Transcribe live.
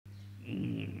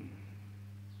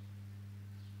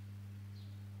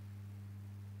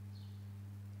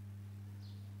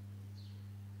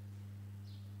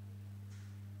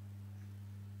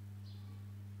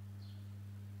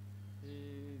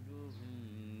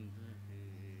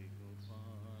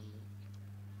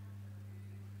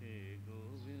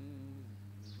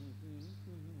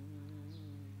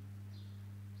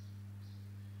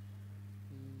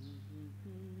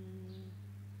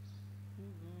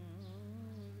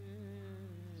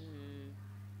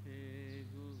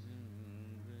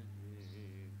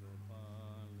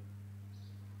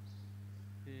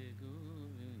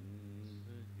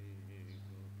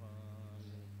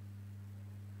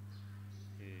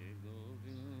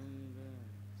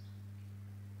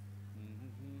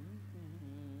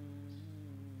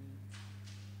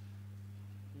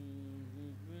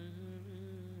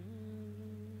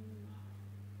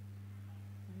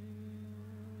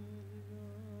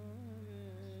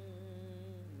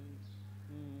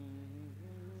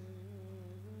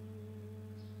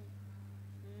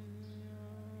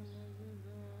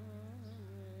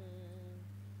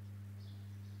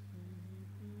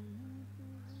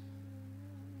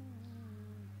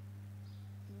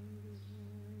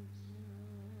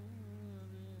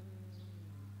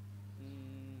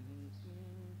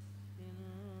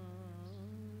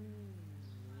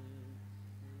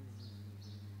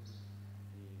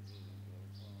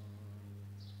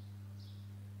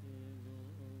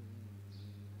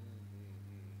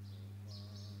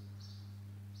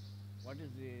What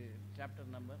is the chapter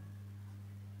number?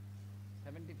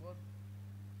 74?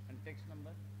 And text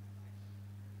number?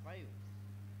 5.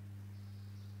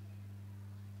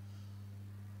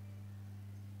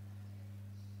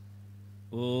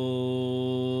 Om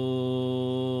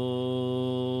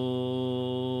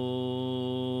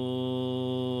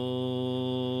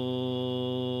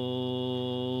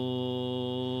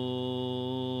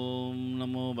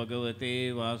Namo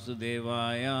Bhagavate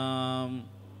Vasudevaya.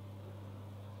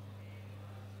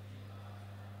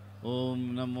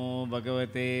 Om Namo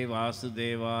Bhagavate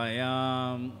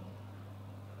Vasudevaya.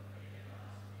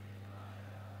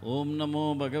 Om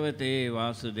Namo Bhagavate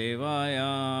Vasudevaya.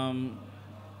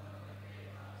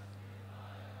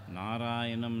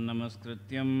 Narayanam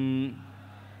Namaskrityam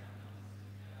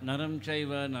Naram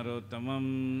Chaiva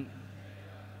Narottamam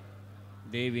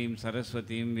Devim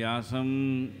Saraswatim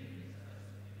Vyasam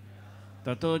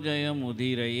Tato Jayam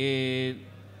Udhirayet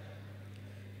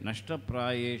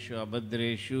Nashtaprayeshu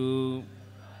Abhadreshu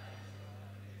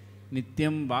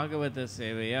Nityam Bhagavata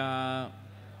Sevaya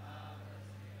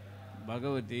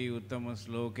Bhagavati Uttama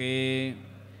Sloke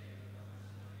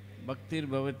Bhaktir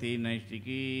Bhavati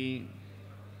Naishtiki.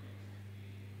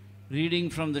 Reading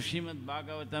from the Srimad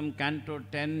Bhagavatam, Canto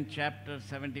 10, Chapter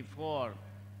 74,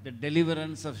 the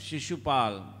deliverance of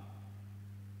Shishupal.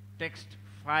 Text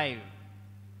 5.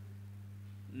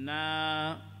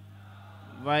 Na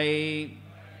vai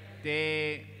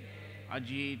te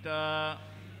ajita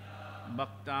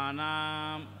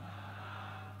bhaktanam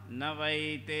na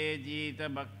vai te jita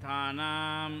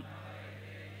bhaktanam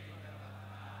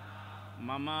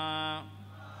mama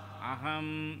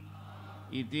aham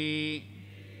iti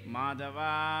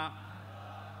Madhava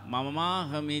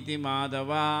Mamahamiti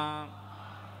Madhava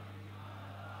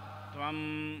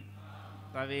Tvam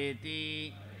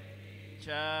Taveti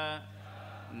Cha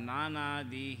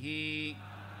Nanadihi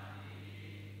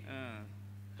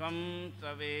Tvam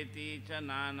Taveti Cha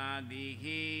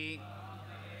Nanadihi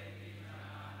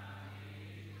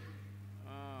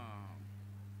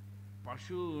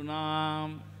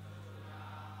Pashunam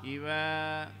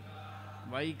Iva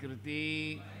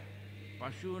Vaikriti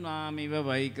Pashunamiva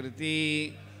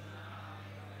Vaikriti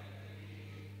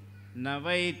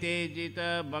Navaite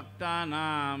Jita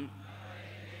Bhaktanam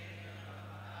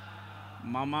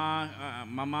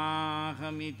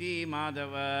Mamahamiti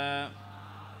Madhava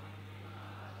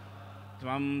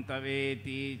Tvam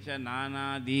Taveti Cha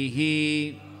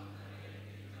Nanadihi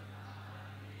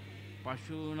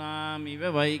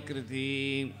Pashunamiva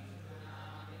Vaikriti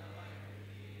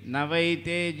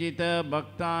Navaite Jita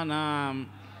Bhaktanam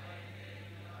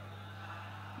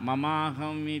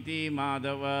Mamaham iti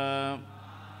Madhava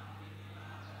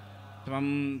Tvam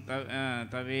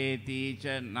Taveti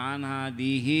cha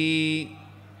Nanadihi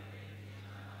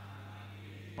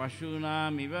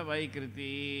Pashunamiva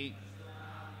Vaikriti.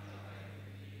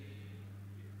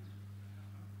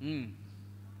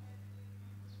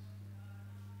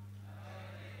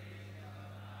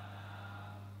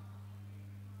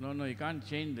 No, you can't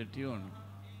change the tune.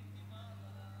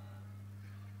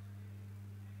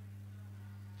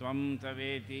 Tvam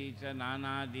Taveti cha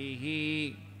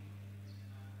Nanadihi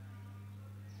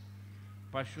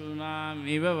Pashunam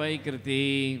iva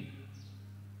Vaikriti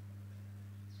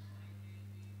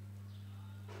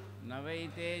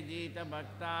Navaite Jita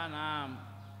Bhaktanam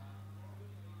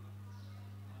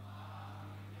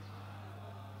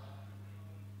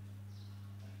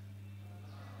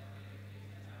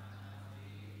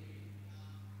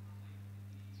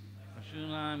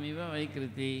Pashunam iva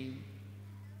Vaikriti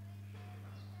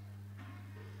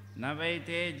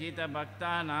Navaite Jita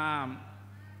Bhaktanam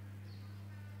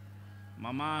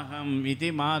Mamaham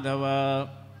iti Madhava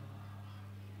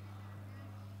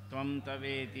Tvam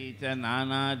Taveti cha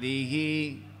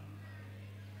Nanadihi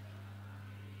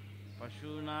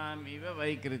Pashunam iva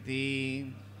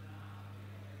Vaikriti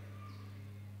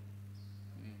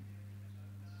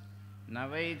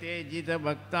Navaite Jita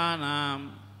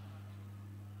Bhaktanam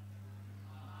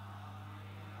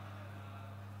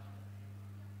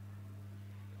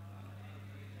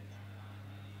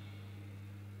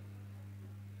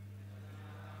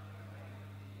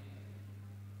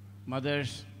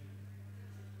Mothers,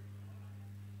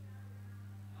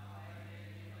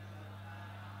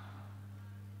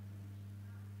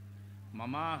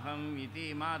 Mamaham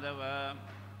iti Madhava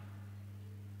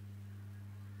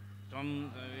Tvam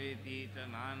Taveti cha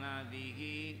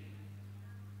Nanadihi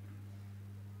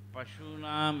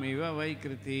Pashunam iva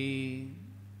Vaikriti.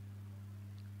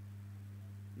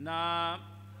 Na,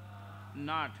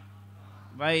 not,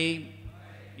 vai,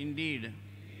 indeed,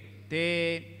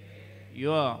 te,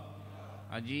 your,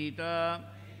 Ajita,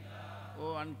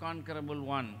 O unconquerable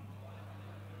one,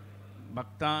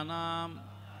 Bhaktanam,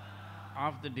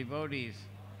 of the devotees,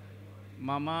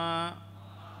 Mama,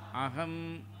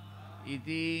 Aham,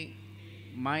 Iti,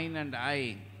 mine and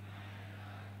I,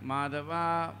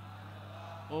 Madhava,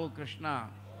 O Krishna,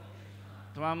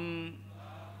 Tvam,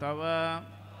 Tava,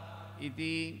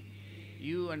 Iti,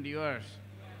 you and yours,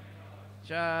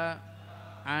 Cha,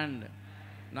 and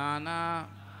Nana,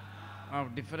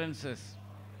 of differences,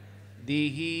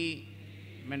 Dihi,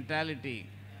 mentality,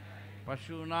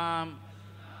 Pashunam,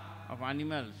 of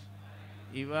animals,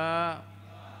 Iva,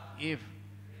 if,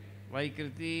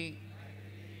 Vaikriti,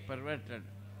 perverted.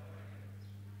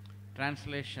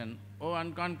 Translation: O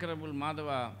unconquerable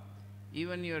Madhava,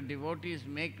 even your devotees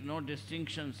make no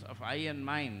distinctions of I and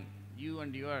mine, you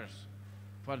and yours,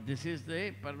 for this is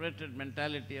the perverted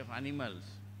mentality of animals.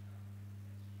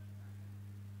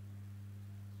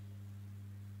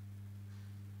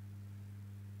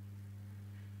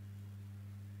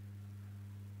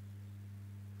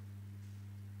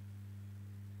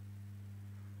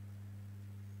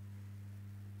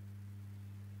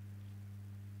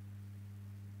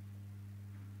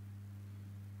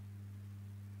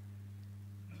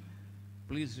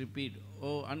 Please repeat,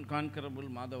 O unconquerable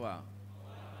Madhava,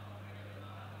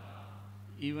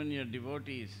 even your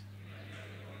devotees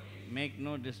make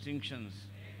no distinctions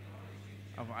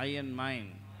of I and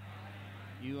mine,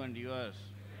 you and yours,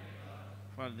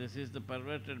 for this is the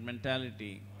perverted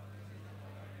mentality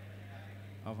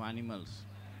of animals.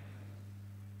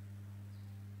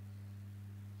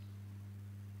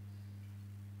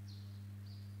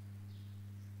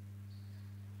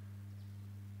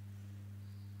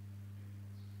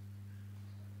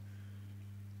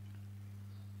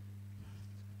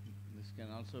 Can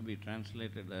also be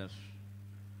translated as,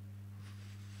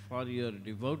 for your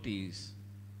devotees,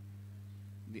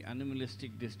 the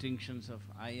animalistic distinctions of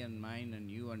I and mine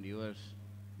and you and yours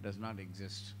does not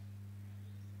exist.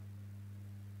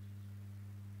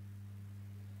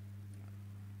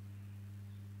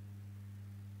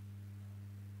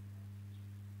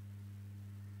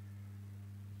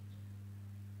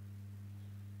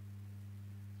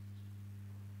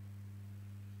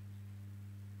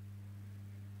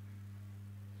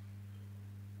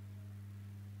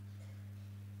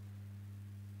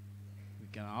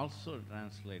 Can also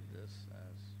translate this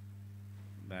as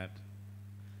that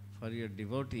for your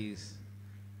devotees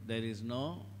there is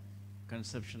no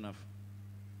conception of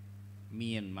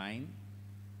me and mine,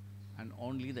 and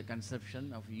only the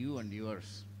conception of you and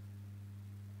yours.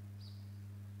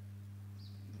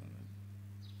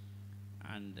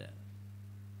 And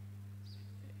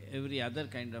every other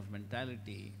kind of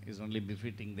mentality is only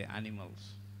befitting the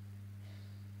animals.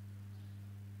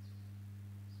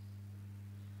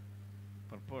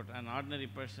 Purport: an ordinary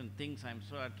person thinks I am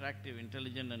so attractive,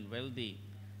 intelligent and wealthy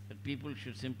that people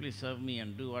should simply serve me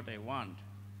and do what I want.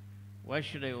 Why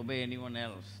should I obey anyone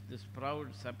else? This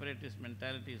proud separatist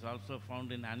mentality is also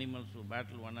found in animals who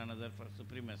battle one another for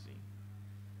supremacy.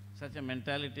 Such a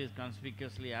mentality is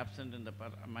conspicuously absent in the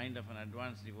mind of an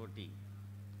advanced devotee,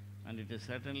 and it is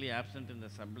certainly absent in the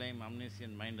sublime,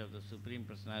 omniscient mind of the Supreme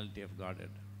Personality of Godhead.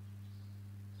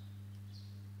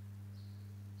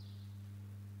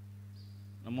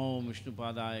 Namo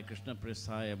Vishnupadaya Krishna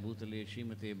Prasthaya Bhutale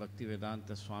Srimate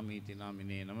Bhaktivedanta Swami iti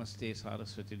namine Namaste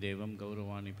Saraswati Devam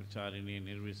Gauravani Pracharine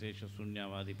Nirvisesha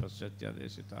Sunyavadi Paschatya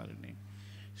Desitarine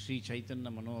Sri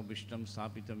Chaitanya Mano Abhishtam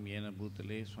Sapitam Yena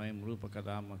Bhutale Swayam Rupa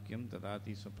Kadamakyam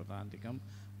Tadati Sapatantikam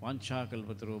Vancha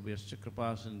Kalpatarobhyascha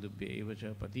Kripa Sindhubhya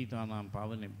Evacha Patitanam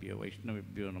Pavanebhyo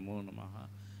Vaishnavibhyo Namo Namaha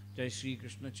Jai Sri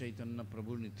Krishna Chaitanya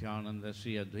Prabhu Nityananda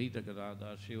Sri Advaita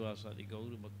Gadadhar Srivasadi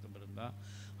Gauru Bhakta Vrinda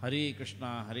Hare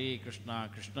Krishna,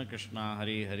 Krishna Krishna,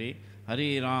 Hare Hare,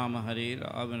 Hare Rama,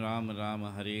 Rama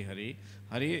Rama, Hare Hare,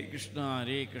 Hare Krishna,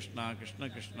 Krishna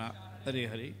Krishna, Hare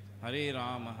Hare, Hare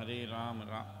Rama,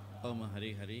 Rama,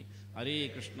 Hare Hare, Hare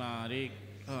Krishna,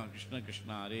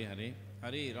 Krishna, Hare Hare,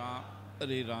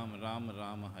 Hare Rama,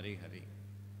 Rama, Hare Hare.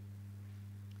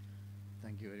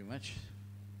 Thank you very much.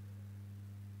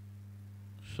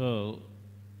 So,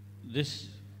 this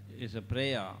is a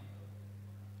prayer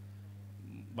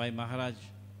by Maharaj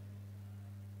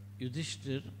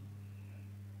Yudhishthir,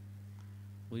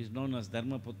 who is known as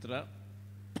Dharmaputra.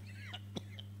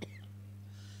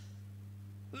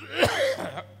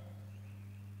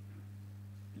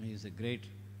 He is a great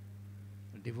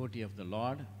devotee of the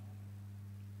Lord.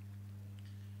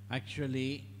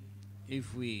 Actually,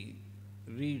 if we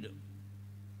read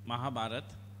Mahabharata,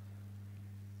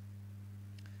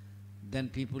 then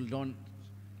people don't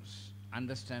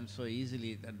understand so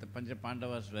easily that the Pancha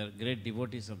Pandavas were great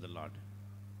devotees of the Lord.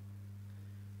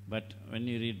 But when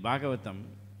you read Bhagavatam,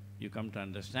 you come to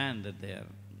understand that they are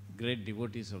great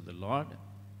devotees of the Lord,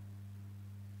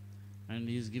 and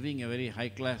he is giving a very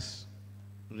high-class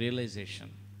realization,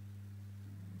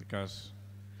 because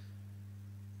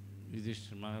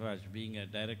Yudhishthira Maharaj, being a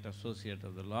direct associate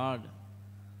of the Lord,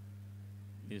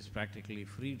 is practically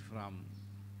freed from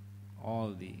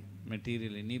all the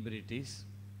material inebrities.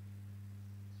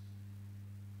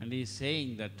 And he is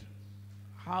saying that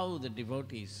how the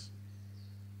devotees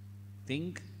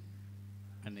think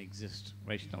and exist,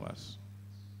 Vaishnavas.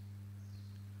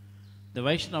 The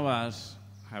Vaishnavas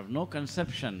have no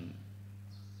conception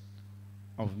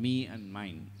of me and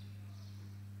mine.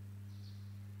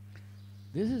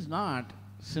 This is not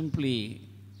simply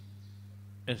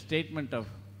a statement of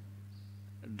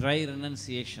dry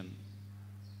renunciation,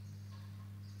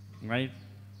 right?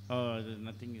 Oh,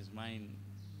 nothing is mine.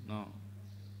 No.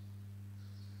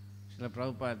 Srila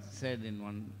Prabhupada said in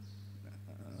one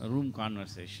room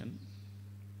conversation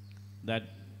that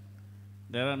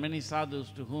there are many sadhus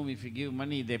to whom if you give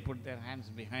money, they put their hands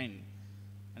behind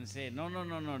and say, no, no,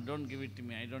 no, no, don't give it to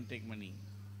me, I don't take money.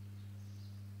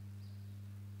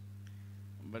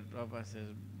 But Prabhupada says,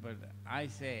 but I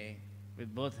say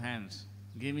with both hands,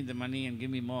 give me the money and give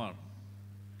me more.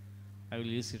 I will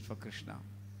use it for Krishna.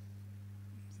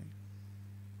 See?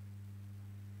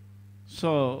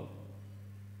 So,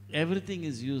 everything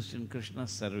is used in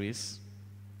Krishna's service,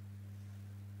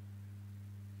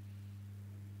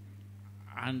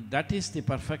 and that is the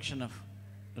perfection of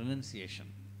renunciation.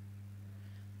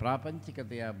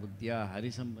 Prapanchikataya buddhya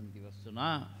harisambandhi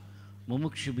vastuna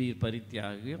mumukshubhir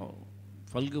parityagyo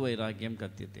falgu vairagyam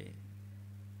katyate.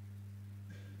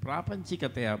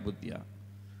 Prapanchikataya buddhya.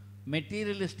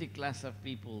 Materialistic class of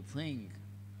people think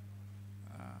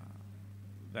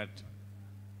that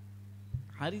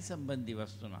harisambandhi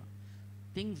vastuna,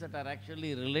 things that are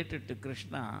actually related to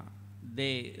Krishna,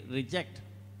 they reject.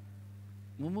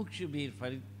 Mumukshubhir,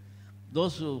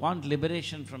 those who want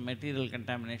liberation from material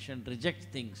contamination reject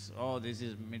things. Oh, this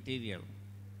is material.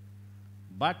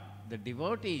 But the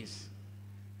devotees,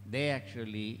 they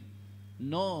actually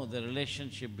know the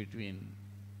relationship between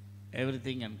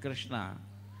everything and Krishna,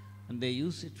 and they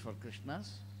use it for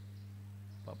Krishna's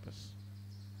purpose.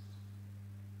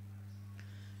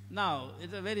 Now,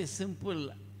 it's a very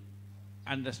simple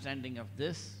understanding of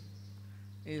this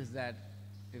is that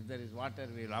if there is water,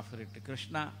 we will offer it to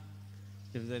Krishna.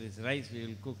 If there is rice, we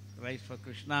will cook rice for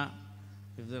Krishna.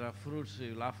 If there are fruits,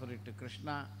 we will offer it to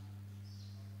Krishna.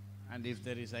 And if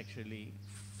there is actually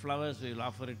flowers, we will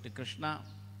offer it to Krishna.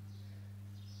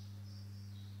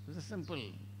 It's a simple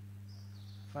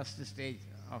first stage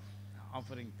of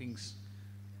offering things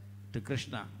to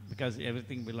Krishna, because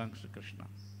everything belongs to Krishna.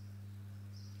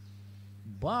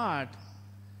 But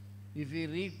if we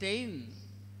retain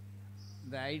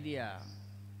the idea,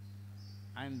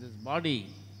 I am this body,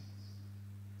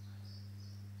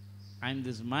 I am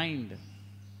this mind,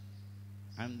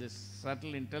 I am this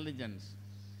subtle intelligence,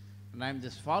 and I am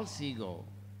this false ego,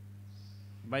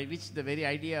 by which the very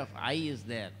idea of I is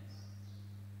there.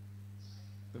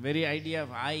 The very idea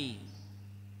of I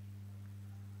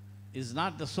is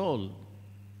not the soul,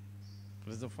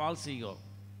 it is the false ego.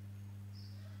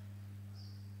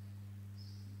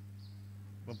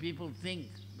 But people think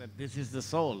that this is the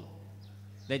soul.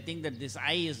 They think that this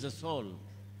I is the soul,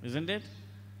 isn't it?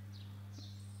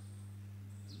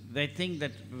 They think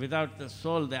that without the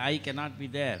soul, the I cannot be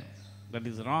there. That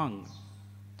is wrong.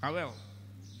 However,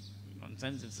 in one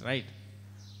sense it's right.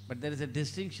 But there is a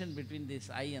distinction between this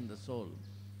I and the soul.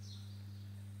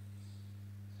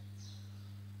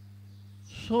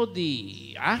 So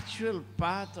the actual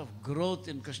path of growth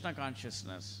in Krishna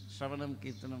consciousness, Shravanam,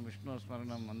 Kirtanam, Vishnu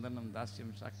Smaranam, Vandanam,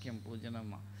 Dasyam, Sakyam,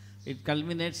 Pujanam, it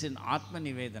culminates in Atma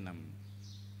Nivedanam.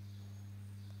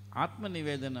 Atma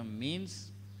Nivedanam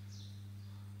means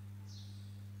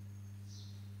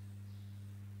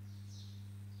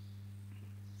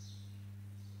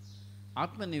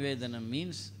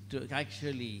to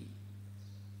actually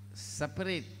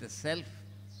separate the self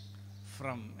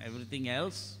from everything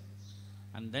else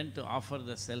and then to offer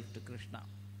the self to Krishna.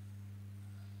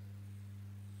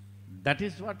 That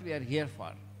is what we are here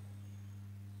for.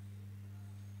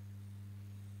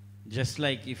 Just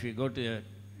like if you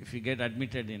get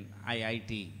admitted in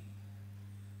IIT,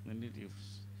 when you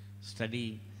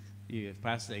study, you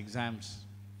pass the exams,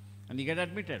 and you get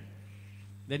admitted.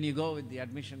 Then you go with the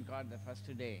admission card the first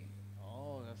day.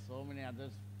 Oh, there are so many other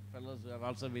fellows who have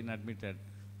also been admitted.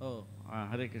 Oh,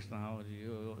 Hare Krishna, how are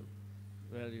you?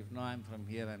 Well, you know I'm from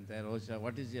here, I'm there. Oh, sir,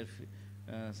 what is your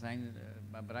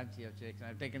branch you have taken?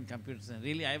 I've taken computer science.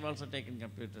 Really, I've also taken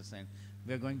computer science.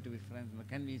 We're going to be friends.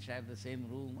 Can we share the same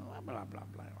room? Blah, blah, blah,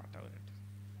 blah, whatever it is.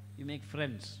 You make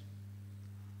friends.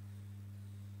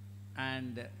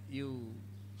 and you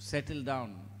settle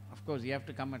down. Of course, you have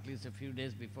to come at least a few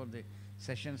days before the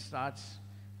session starts,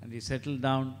 and you settle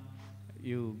down.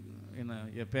 You know,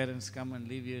 your parents come and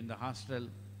leave you in the hostel.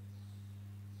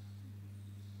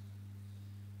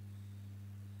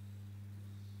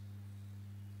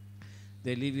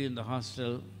 They leave you in the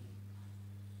hostel,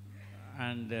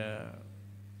 and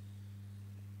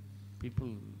people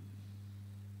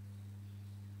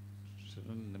sit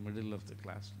in the middle of the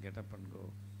class, get up and go.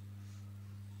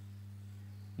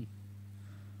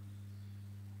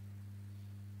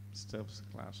 Disturbs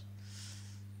the class.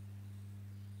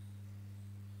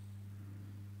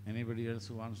 Anybody else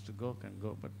who wants to go can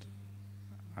go, but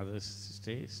others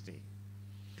stay.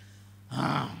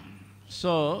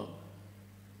 So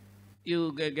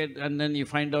you get, and then you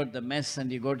find out the mess,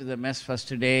 and you go to the mess first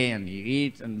day, and you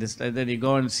eat, and this, like that. You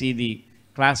go and see the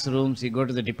classrooms. You go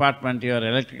to the department. You are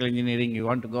electrical engineering. You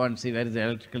want to go and see where is the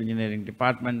electrical engineering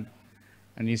department,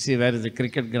 and you see where is the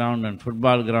cricket ground and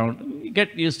football ground. You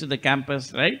get used to the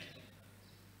campus, right?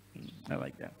 I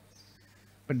like that.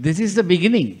 But this is the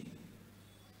beginning.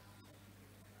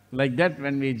 Like that,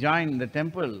 when we join the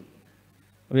temple,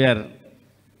 we are,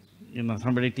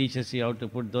 somebody teaches you how to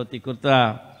put dhoti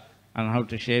kurta, and how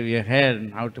to shave your hair,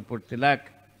 and how to put tilak.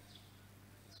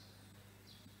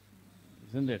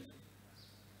 Isn't it?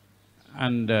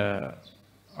 And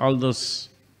all those,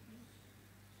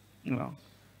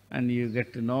 and you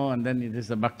get to know, and then this is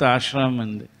the Bhakta ashram,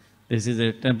 and this is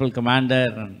the temple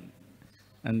commander,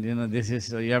 and this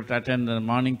is, you have to attend the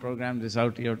morning program, this is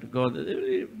how you have to go,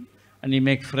 and you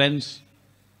make friends.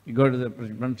 You go to the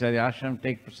brahmachari ashram,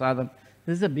 take prasadam.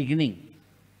 This is the beginning.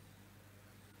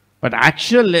 But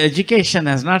actual education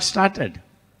has not started.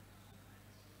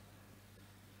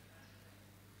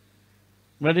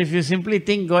 But if you simply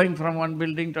think going from one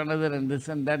building to another and this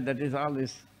and that is all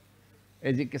this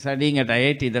studying at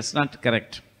IIT, that's not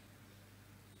correct.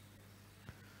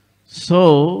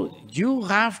 So, you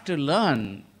have to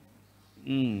learn.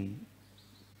 It's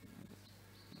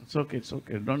okay,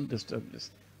 don't disturb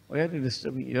this. Why are you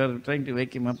disturbing? You are trying to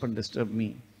wake him up and disturb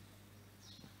me.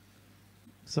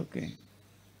 It's okay.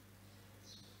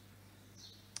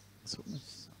 So much.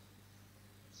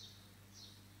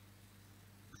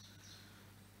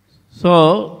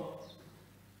 So,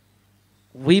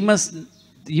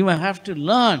 you have to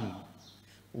learn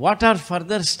what are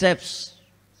further steps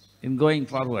in going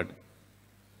forward.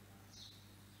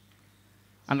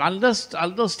 And all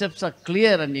those steps are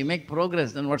clear and you make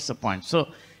progress, then what's the point? So,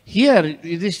 here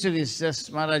Yudhishthira is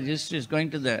just, Maharaj Yudhishthira is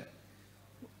going to the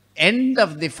end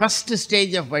of the first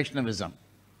stage of Vaishnavism.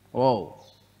 Oh.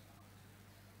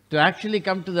 To actually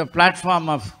come to the platform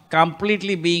of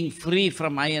completely being free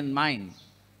from I and mine.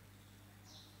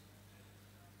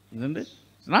 Isn't it?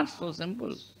 It's not so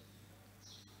simple.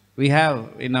 We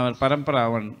have in our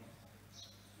parampara one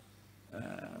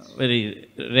very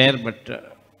rare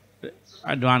but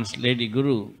advanced lady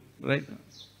guru, right?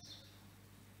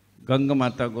 Ganga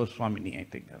Mata Goswamini, I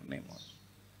think her name was.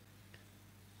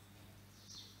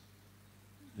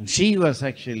 And she was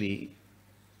actually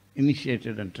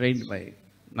initiated and trained by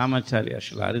Namacharya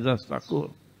Srila Haridas Thakur.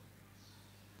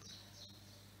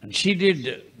 And she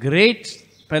did great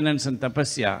penance and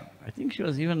tapasya. I think she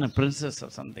was even a princess or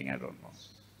something, I don't know.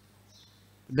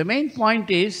 The main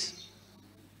point is,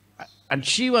 and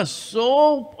she was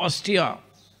so austere,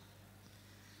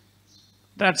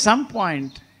 that at some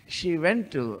point she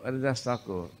went to Haridas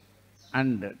Thakur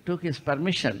and took his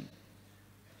permission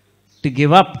to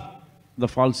give up the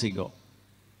false ego.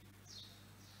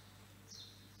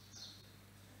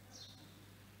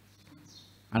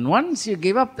 And once you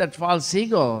give up that false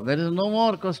ego, there is no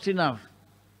more question of,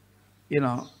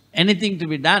 anything to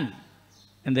be done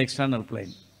in the external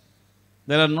plane.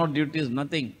 There are no duties,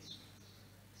 nothing.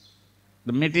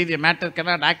 The material matter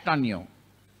cannot act on you.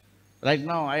 Right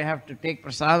now, I have to take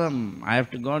prasadam, I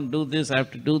have to go and do this, I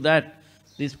have to do that.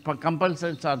 These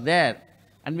compulsions are there.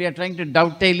 And we are trying to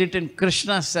dovetail it in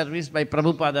Krishna's service by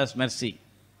Prabhupada's mercy.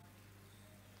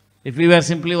 If we were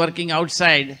simply working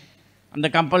outside, and the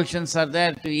compulsions are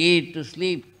there to eat, to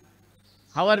sleep,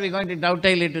 how are we going to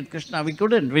dovetail it with Krishna? We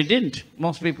couldn't, we didn't.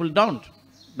 Most people don't.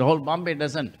 The whole Bombay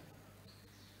doesn't.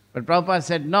 But Prabhupada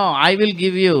said, no, I will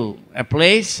give you a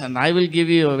place and I will give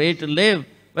you a way to live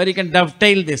where you can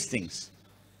dovetail these things.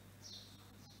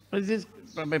 This is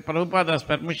by Prabhupada's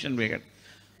permission we get.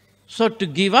 So to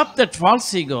give up that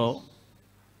false ego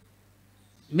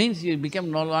means you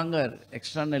become no longer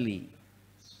externally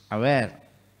aware.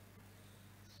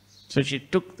 So she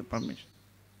took the permission.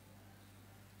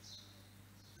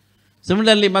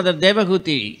 Similarly, Mother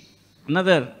Devahuti,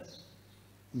 another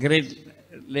great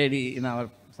lady in our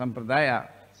Sampradaya,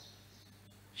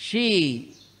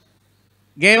 she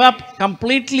gave up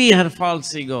completely her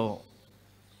false ego,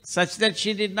 such that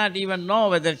she did not even know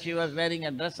whether she was wearing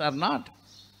a dress or not.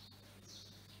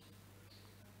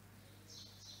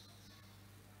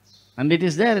 And it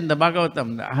is there in the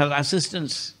Bhagavatam, her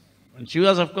assistants. And she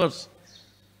was, of course,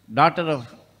 daughter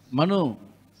of Manu,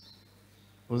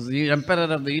 who was the emperor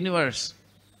of the universe,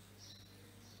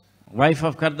 wife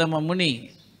of Kardama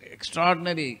Muni,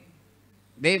 extraordinary.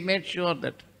 They made sure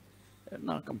that they are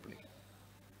not complete.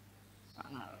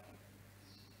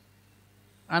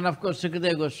 And of course,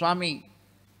 Sukadeva Goswami.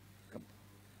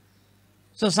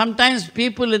 So sometimes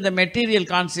people in the material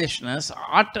consciousness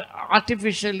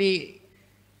artificially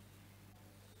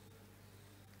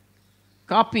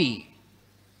copy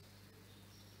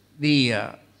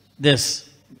this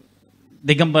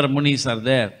Digambara Munis are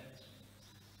there.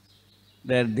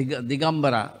 Their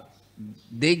Digambara,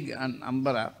 Dig and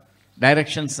Ambara,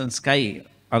 directions and sky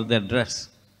are their dress.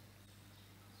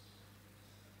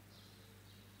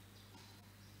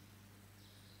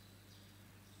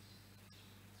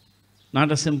 Not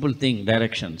a simple thing,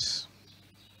 directions.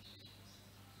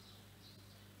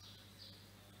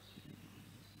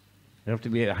 You have to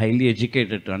be highly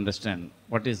educated to understand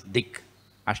what is Dik,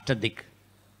 Ashtadik.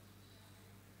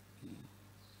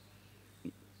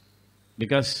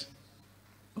 Because,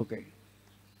 okay,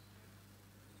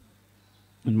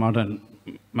 in modern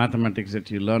mathematics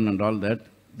that you learn and all that,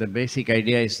 the basic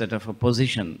idea is that of a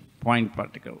position, point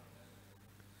particle.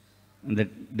 And the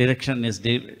direction is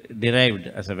derived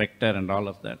as a vector and all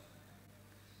of that.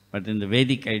 But in the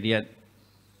Vedic idea,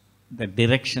 the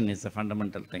direction is the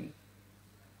fundamental thing.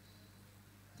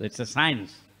 So it's a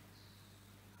science.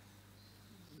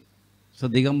 So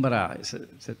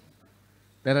Digambara,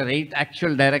 there are 8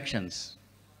 actual directions.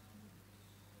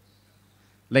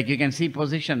 Like you can see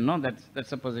position, no?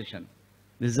 That's a position.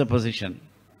 This is a position.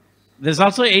 There's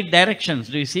also 8 directions.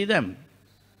 Do you see them?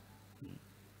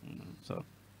 So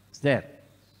it's there.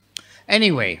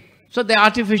 Anyway, so they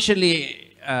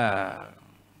artificially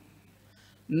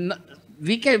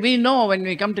we know when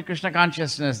we come to Krishna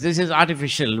consciousness, this is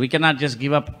artificial. We cannot just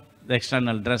give up the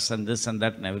external dress and this and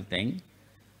that and everything.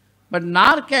 But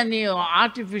nor can you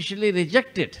artificially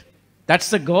reject it.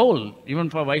 That's the goal, even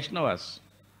for Vaishnavas.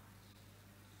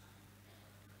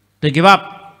 To give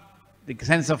up the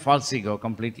sense of false ego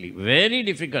completely. Very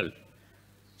difficult.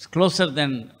 It's closer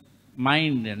than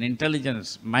mind and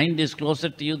intelligence. Mind is closer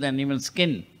to you than even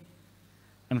skin.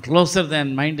 And closer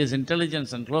than mind is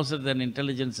intelligence, and closer than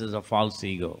intelligence is a false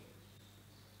ego.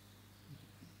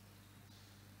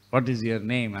 What is your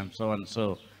name? I'm so and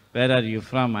so. Where are you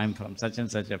from? I'm from such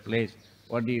and such a place.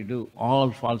 What do you do?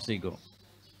 All false ego.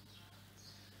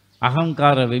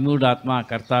 Ahamkara vimudatma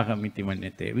kartaham iti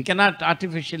manyate. We cannot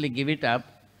artificially give it up,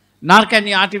 nor can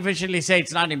you artificially say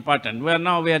it's not important.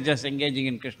 We are just engaging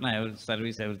in Krishna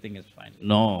service, everything is fine.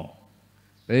 No.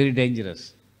 Very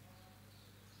dangerous.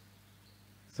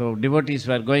 So devotees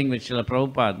were going with Srila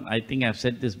Prabhupada. I think I've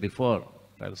said this before,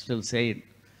 I'll still say it.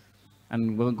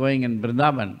 And going in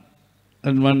Vrindavan.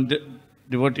 And one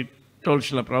devotee told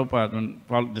Srila Prabhupada,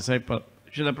 one disciple,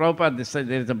 Srila Prabhupada said,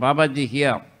 there is a Babaji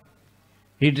here.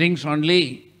 He drinks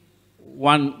only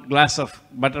 1 glass of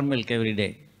buttermilk every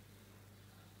day.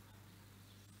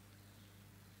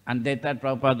 And they thought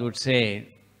Prabhupada would say,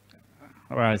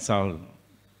 well, it's all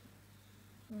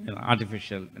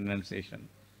artificial renunciation.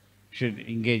 You should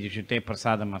engage, you should take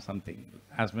prasadam or something,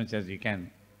 as much as you can.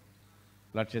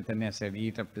 Lord Chaitanya said,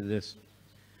 eat up to this.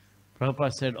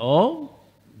 Prabhupada said, oh,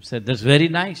 said, that's very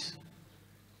nice.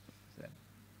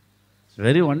 It's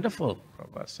very wonderful,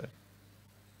 Prabhupada said.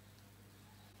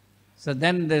 So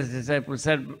then the disciple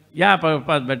said, yeah,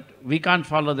 Prabhupada, but we can't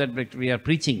follow that, but we are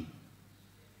preaching.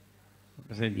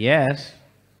 Prabhupada said, yes,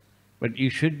 but you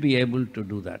should be able to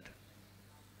do that.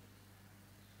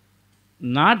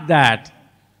 Not that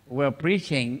we are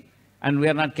preaching and we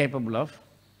are not capable of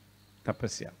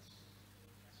tapasya.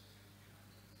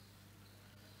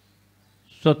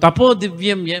 So tapo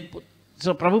divyam,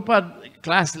 so Prabhupada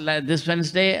class this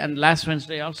Wednesday and last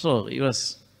Wednesday also, he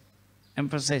was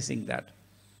emphasizing that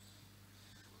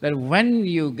when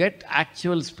you get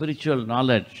actual spiritual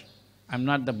knowledge, I'm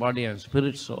not the body, I'm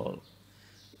spirit soul,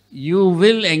 you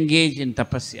will engage in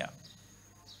tapasya.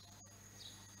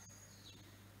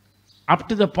 Up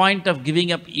to the point of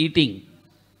giving up eating.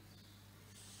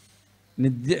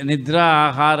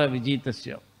 Nidra ahara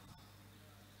vijitasya.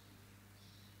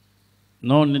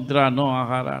 No nidra, no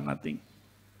ahara, nothing.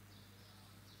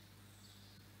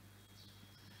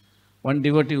 One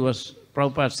devotee was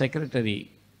Prabhupada's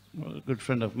secretary, a good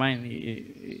friend of mine.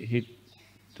 He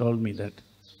told me that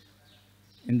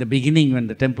in the beginning when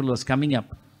the temple was coming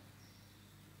up,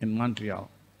 in Montreal.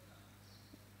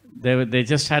 They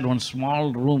just had one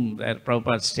small room where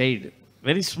Prabhupada stayed,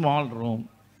 very small room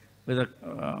with a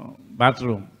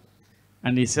bathroom.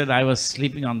 And he said, I was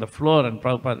sleeping on the floor and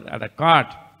Prabhupada had a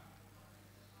cot.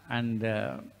 And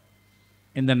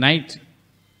in the night,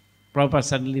 Prabhupada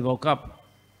suddenly woke up.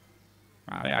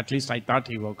 At least I thought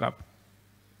he woke up.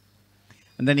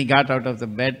 And then he got out of the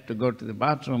bed to go to the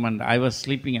bathroom, and I was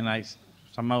sleeping, and I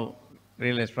somehow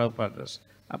realized Prabhupada was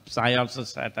up. So I also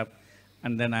sat up.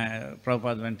 And then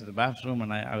Prabhupada went to the bathroom,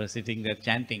 and I was sitting there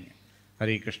chanting,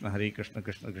 Hare Krishna, Krishna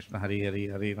Krishna, Hare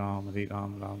Hare, Hare Ram,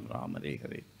 Ram Ram, Hare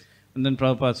Hare. And then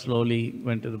Prabhupada slowly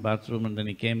went to the bathroom, and then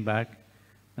he came back.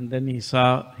 And then he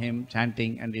saw him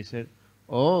chanting, and he said,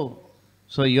 oh,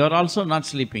 so you're also not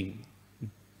sleeping.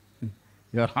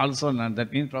 You're also not.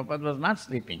 That means Prabhupada was not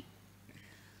sleeping.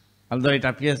 Although it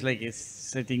appears like he's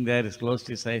sitting there, he's closed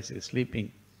his eyes, he's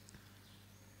sleeping.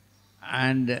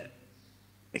 And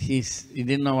he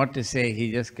didn't know what to say,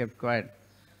 he just kept quiet.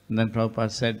 And then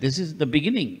Prabhupada said, this is the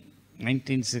beginning,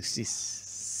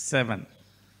 1967.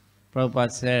 Prabhupada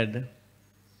said,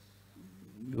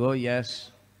 oh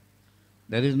yes,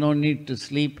 there is no need to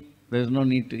sleep, there is no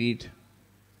need to eat.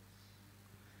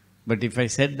 But if I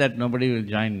said that, nobody will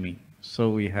join me. So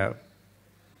we have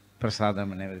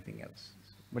prasadam and everything else.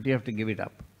 But you have to give it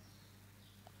up.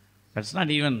 That's not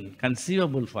even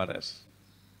conceivable for us.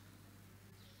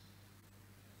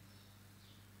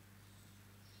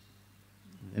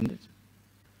 Isn't it?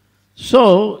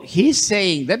 So he's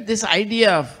saying that this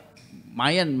idea of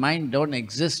Maya and mind don't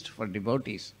exist for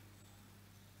devotees.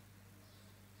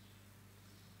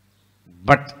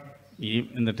 But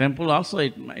in the temple also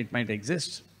it might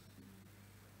exist.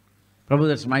 Prabhu,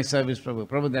 that's my service, Prabhu.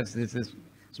 Prabhu, that's this,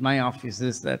 it's my office,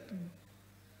 this, that.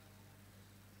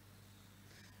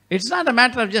 It's not a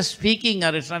matter of just speaking,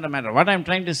 or it's not a matter. What I'm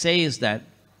trying to say is that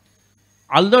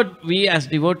although we as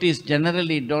devotees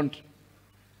generally don't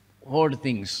hoard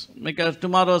things, because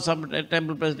tomorrow some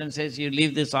temple president says you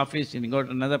leave this office, you go to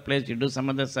another place, you do some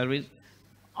other service,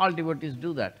 all devotees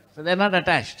do that. So they're not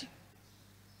attached.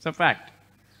 It's a fact.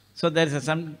 So there is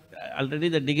already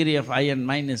the degree of I and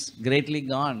mine is greatly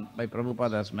gone by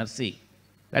Prabhupada's mercy.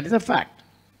 That is a fact.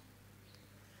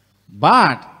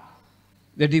 But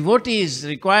the devotee is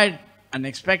required and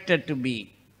expected to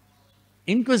be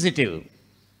inquisitive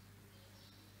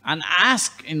and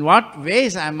ask, in what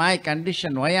ways am I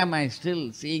conditioned? Why am I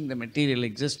still seeing the material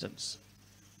existence?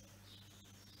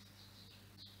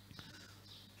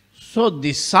 So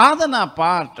the sadhana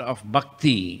part of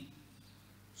bhakti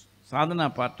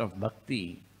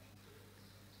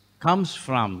comes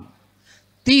from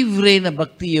tivrena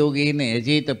bhakti yogena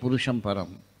yajeta purusham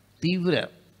param. Tivra,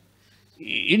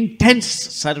 intense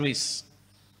service.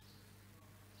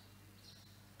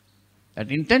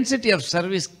 That intensity of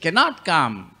service cannot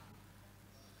come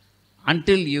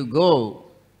until you go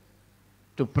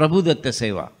to Prabhudatta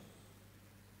Seva.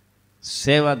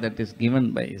 Seva that is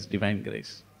given by His divine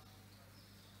grace.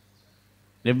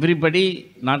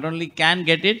 Everybody not only can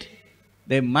get it,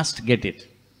 they must get it.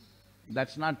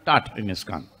 That's not taught in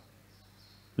ISKCON.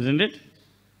 Isn't it?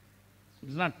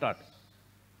 It's not taught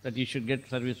that you should get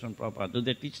service from Prabhupada. Do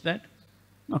they teach that?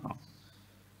 No.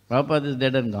 Prabhupada is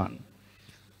dead and gone.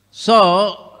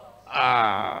 So,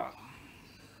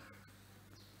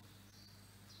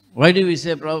 why do we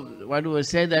say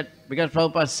that? Because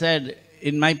Prabhupada said,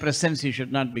 in my presence you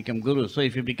should not become guru. So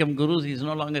if you become guru, he is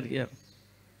no longer here.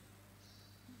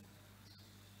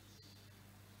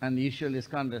 And the usual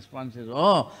ISKCON response is,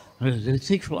 oh,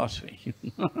 Ritik philosophy.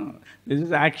 This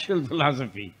is actual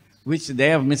philosophy, which they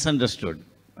have misunderstood.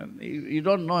 You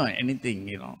don't know anything,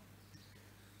 you know.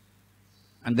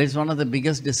 And that's one of the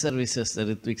biggest disservices the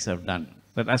Ritviks have done.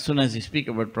 That as soon as you speak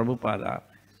about Prabhupada,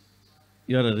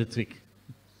 you're a Ritvik.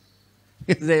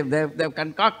 They've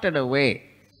concocted a way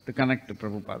to connect to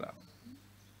Prabhupada.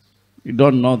 You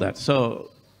don't know that. So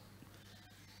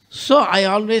I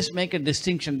always make a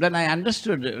distinction. Then I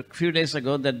understood a few days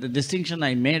ago that the distinction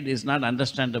I made is not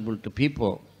understandable to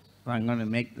people. So I'm going to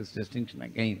make this distinction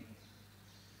again.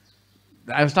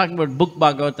 I was talking about book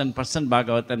Bhagavat and person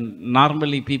Bhagavat, and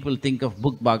normally people think of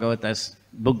book Bhagavat as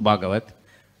book Bhagavat,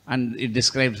 and it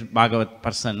describes Bhagavat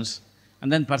persons,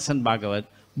 and then person Bhagavat.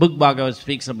 Book Bhagavat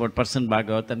speaks about person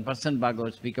Bhagavat, and person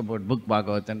Bhagavat speaks about book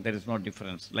Bhagavat, and there is no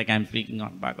difference, like I'm speaking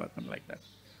on Bhagavatam like that.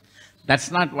 That's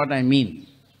not what I mean.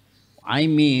 I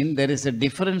mean there is a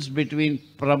difference between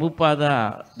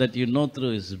Prabhupada that you know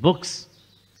through his books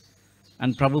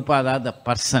and Prabhupada the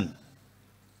person.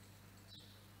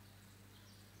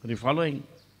 Are you following?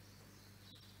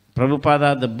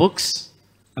 Prabhupada the books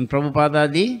and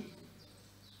Prabhupada the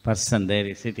person. There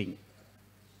is sitting.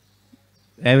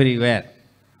 everywhere,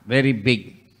 very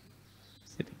big.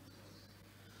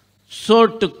 So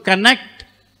to connect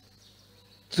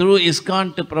through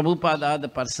ISKCON to Prabhupada, the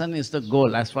person is the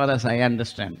goal, as far as I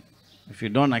understand. If you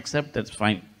don't accept, that's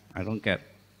fine. I don't care.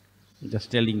 I'm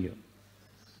just telling you.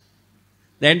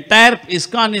 The entire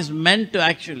ISKCON is meant to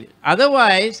actually...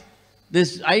 Otherwise,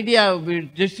 this idea we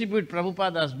distribute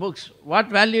Prabhupada's books, what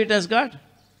value it has got?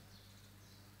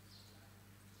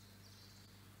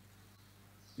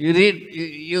 You read,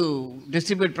 you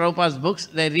distribute Prabhupada's books,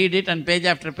 they read it, and page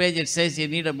after page it says you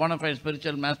need a bona fide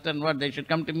spiritual master, and what, they should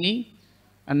come to me,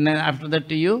 and then after that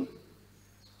to you?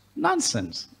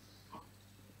 Nonsense.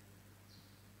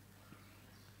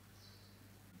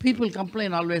 People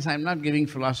complain always, I'm not giving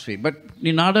philosophy. But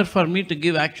in order for me to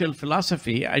give actual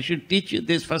philosophy, I should teach you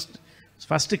this first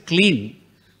to clean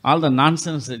all the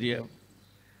nonsense that you have.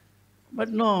 But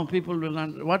no, people will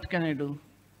not. What can I do?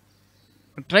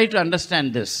 Try to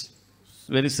understand this. It's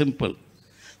very simple.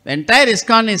 The entire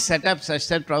ISKCON is set up such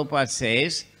that Prabhupada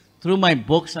says, through my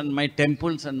books and my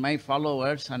temples and my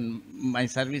followers and my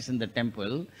service in the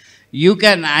temple, you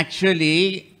can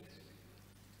actually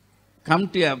come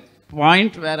to a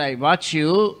point where I watch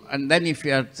you, and then if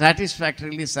you are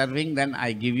satisfactorily serving, then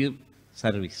I give you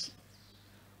service.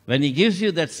 When he gives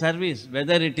you that service,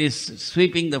 whether it is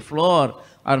sweeping the floor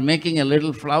or making a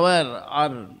little flower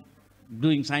or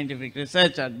doing scientific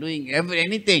research or doing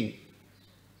anything,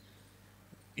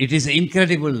 it is an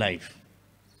incredible life.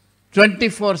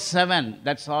 24/7,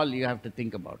 that's all you have to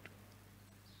think about.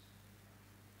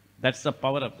 That's the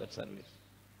power of that service.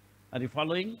 Are you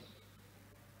following?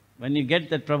 When you get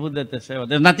that Prabhu Datta Seva,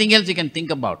 there's nothing else you can think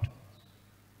about.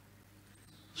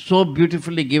 So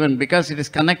beautifully given, because it is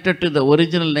connected to the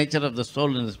original nature of the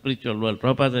soul in the spiritual world.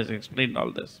 Prabhupada has explained all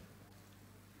this.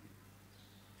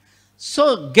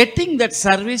 So getting that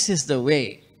service is the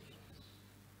way.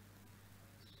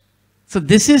 So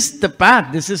this is the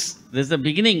path, this is the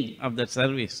beginning of that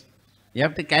service. You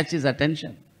have to catch his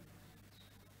attention.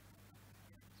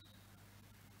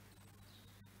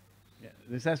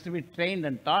 This has to be trained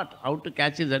and taught how to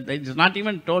catch his attention. It's not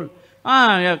even told,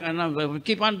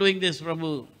 keep on doing this,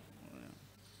 Prabhu.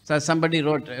 So somebody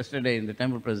wrote yesterday in the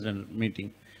temple president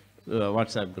meeting,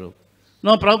 WhatsApp group.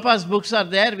 No, Prabhupada's books are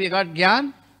there, we got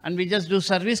Gyan, and we just do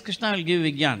service, Krishna will give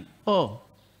you Gyan. Oh,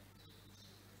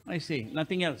 I see,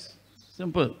 nothing else.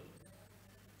 Simple.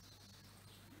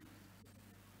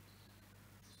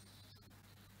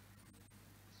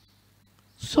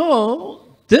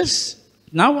 So, this,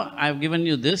 now I have given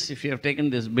you this, if you have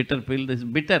taken this bitter pill, this is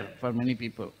bitter for many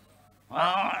people.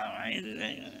 Why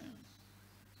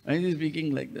is he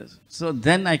speaking like this? So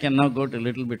then I can now go to a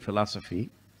little bit philosophy.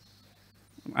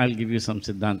 I'll give you some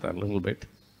Siddhanta a little bit.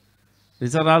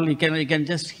 These are all you can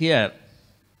just hear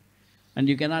and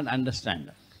you cannot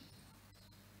understand.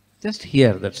 Just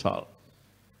hear, that's all.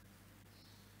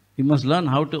 You must learn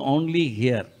how to only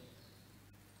hear.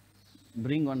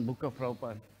 Bring one book of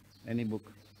Prabhupada, any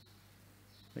book.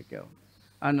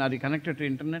 And are you connected to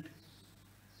internet?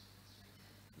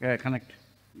 Yeah, connect.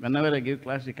 Whenever I give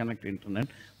class, you connect to internet.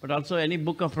 But also any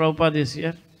book of Prabhupada is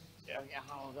here?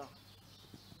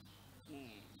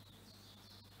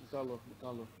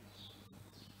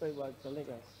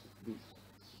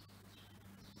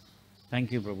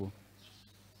 Thank you, Prabhu.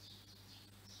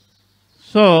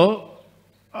 So,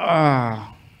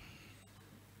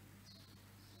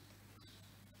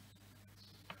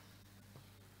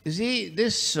 you see,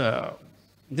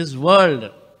 this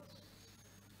world,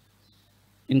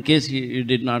 in case you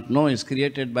did not know, is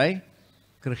created by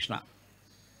Krishna.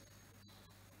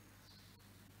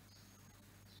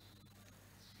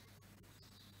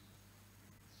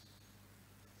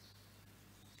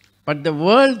 But the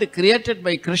world created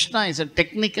by Krishna is a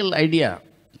technical idea.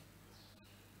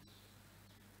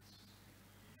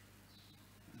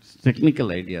 It's a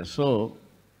technical idea. So,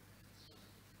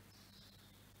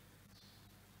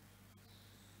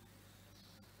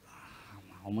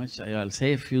 how much? I'll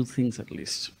say a few things at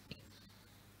least.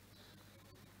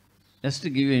 Just to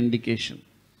give you an indication.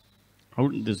 How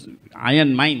this I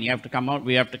and mine, you have to come out,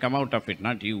 we have to come out of it,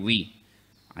 not you, we.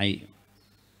 I.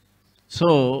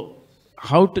 So,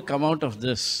 how to come out of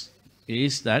this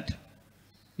is that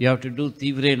you have to do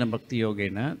Tivrena Bhakti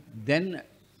Yogena, then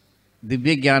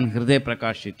Divya Gyan Hriday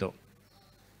Prakashito,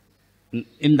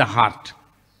 in the heart.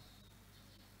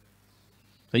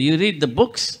 So you read the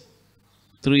books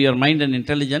through your mind and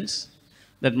intelligence.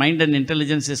 That mind and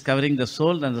intelligence is covering the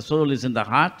soul, and the soul is in the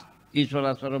heart.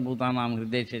 Ishvara Sarvabhutanam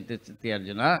Hriday Chaitya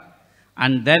Arjuna.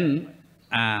 And then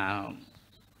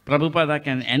Prabhupada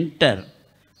can enter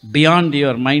beyond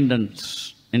your mind and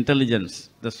intelligence,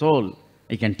 the soul,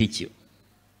 he can teach you.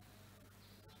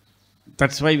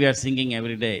 That's why we are singing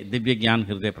every day, Divya Gyan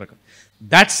Hriday Prakar.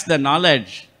 That's the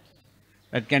knowledge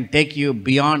that can take you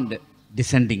beyond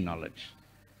descending knowledge.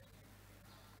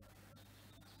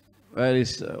 Where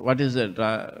is, what is it?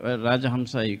 Where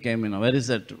Rajahamsa, you came in. Where is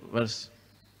that verse?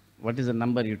 What is the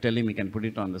number? You tell him, he can put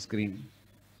it on the screen.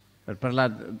 But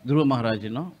Prahlad, Dhruva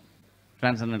Maharaj,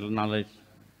 transcendental knowledge,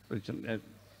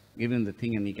 give him the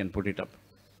thing and he can put it up.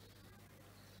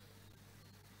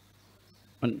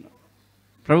 And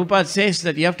Prabhupada says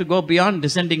that you have to go beyond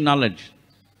descending knowledge.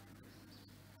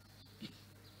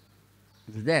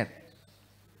 It's there.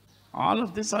 All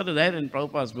of this are there in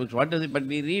Prabhupada's books. What does it? But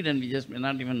we read and we just may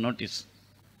not even notice.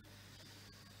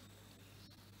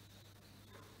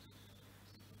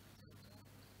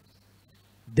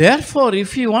 Therefore,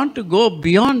 if you want to go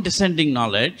beyond descending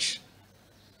knowledge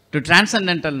to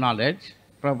transcendental knowledge,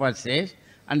 Prabhupada says,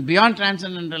 and beyond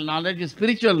transcendental knowledge is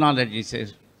spiritual knowledge, he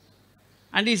says.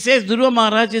 And he says Dhruva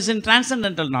Maharaj is in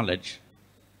transcendental knowledge.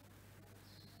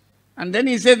 And then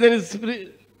he says there is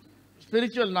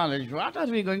spiritual knowledge. What are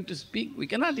we going to speak? We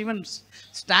cannot even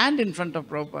stand in front of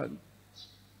Prabhupada.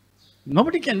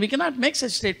 Nobody can. We cannot make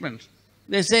such statements.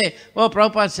 They say, oh,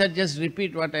 Prabhupada said, just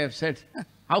repeat what I have said.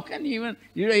 How can you even,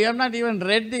 you have not even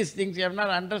read these things, you have not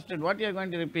understood what you are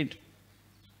going to repeat.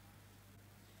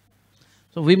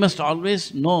 So we must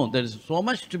always know there is so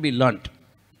much to be learnt.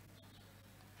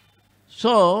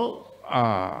 So,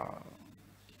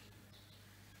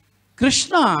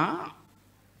 Krishna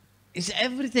is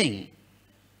everything.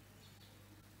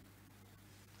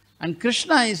 And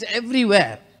Krishna is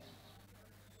everywhere.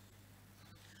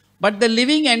 But the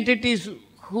living entities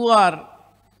who are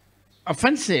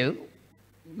offensive,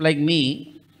 like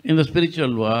me, in the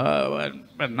spiritual world,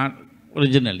 but not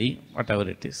originally, whatever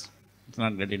it is, let's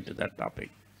not get into that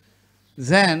topic.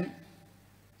 Then,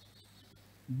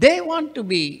 they want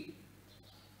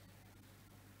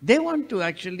to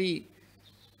actually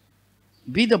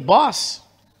be the boss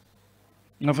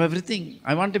of everything.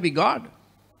 I want to be God.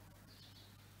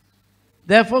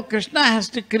 Therefore, Krishna has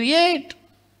to create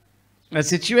a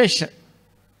situation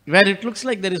where it looks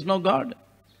like there is no God.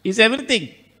 He's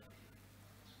everything.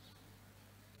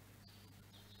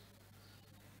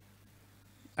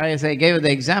 As I gave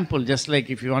the example, just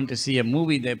like if you want to see a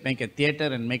movie, they make a theater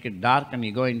and make it dark and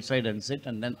you go inside and sit,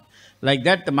 and then like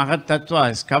that the Mahat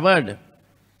Tattva is covered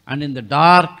and in the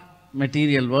dark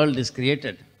material world is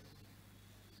created.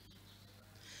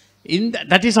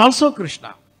 That is also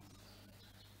Krishna.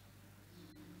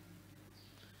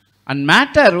 And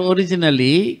matter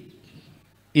originally,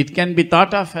 it can be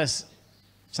thought of as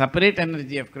separate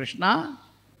energy of Krishna,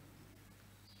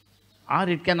 or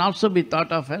it can also be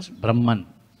thought of as Brahman.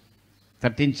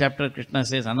 13th chapter, Krishna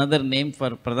says another name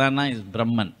for Pradhana is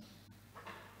Brahman.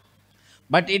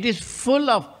 But it is full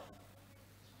of,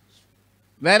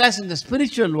 whereas in the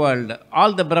spiritual world,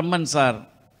 all the Brahmans are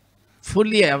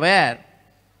fully aware.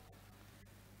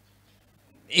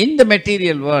 In the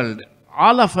material world,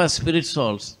 all of us spirit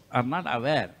souls are not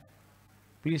aware.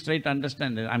 Please try to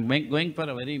understand it. I'm going for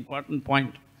a very important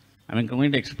point. I'm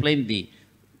going to explain the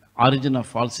origin of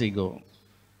false ego.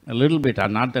 A little bit,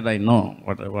 not that I know,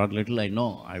 what little I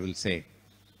know, I will say.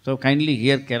 So kindly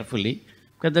hear carefully,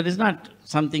 because that is not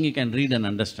something you can read and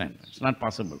understand. It's not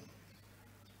possible.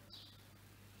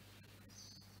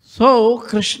 So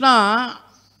Krishna,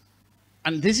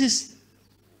 and this is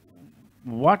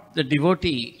what the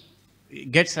devotee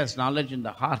gets as knowledge in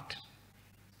the heart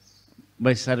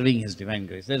by serving his divine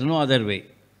grace. There is no other way.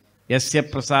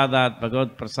 Yasya prasadat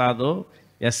Bhagavad prasado,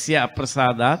 yasya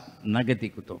aprasadat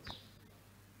nagati kuto.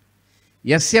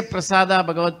 Yasya prasada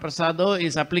Bhagavad prasado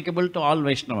is applicable to all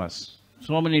Vaishnavas.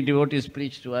 So many devotees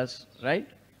preach to us, right?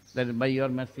 That by your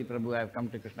mercy, Prabhu, I have come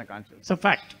to Krishna consciousness. It's a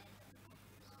fact.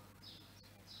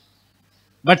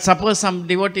 But suppose some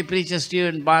devotee preaches to you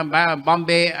in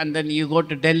Bombay and then you go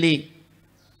to Delhi,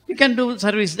 you can do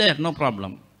service there, no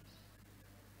problem.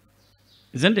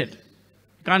 Isn't it?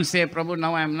 You can't say, Prabhu,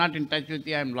 now I am not in touch with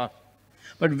you, I am lost.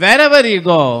 But wherever you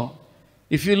go,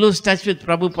 if you lose touch with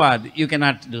Prabhupada, you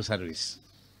cannot do service.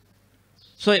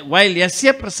 So while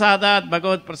Yasya Prasadat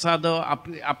Bhagavad Prasado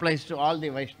applies to all the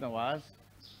Vaishnavas,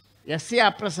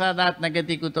 Yasya Aprasadat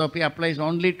Nagati Kutopi applies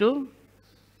only to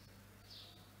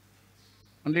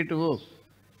who?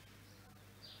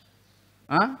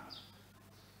 Huh?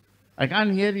 I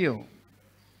can't hear you.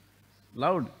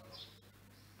 Loud.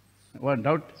 What,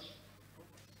 doubt?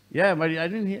 Yeah, but I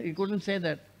didn't hear, you couldn't say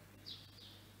that.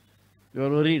 You are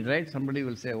worried, right? Somebody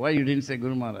will say, why you didn't say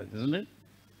Guru Maharaj, isn't it?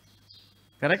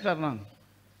 Correct or wrong?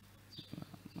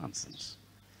 Nonsense.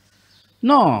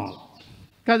 No,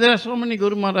 because there are so many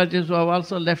Guru Maharajas who have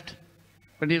also left,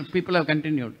 but people have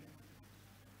continued.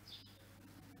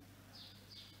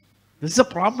 This is a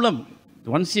problem.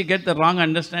 Once you get the wrong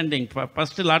understanding,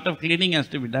 first a lot of cleaning has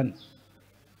to be done.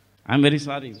 I'm very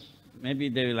sorry. Maybe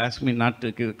they will ask me not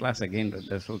to give class again, but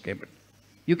that's okay. But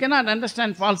you cannot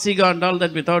understand false ego and all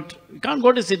that without, you can't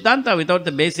go to Siddhanta without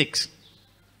the basics.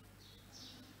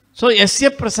 So,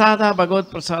 yasya prasada,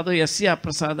 Bhagavat prasada, yasya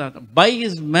prasada. By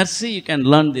His mercy, you can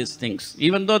learn these things.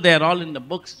 Even though they are all in the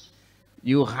books,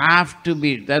 you have to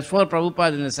be. Therefore,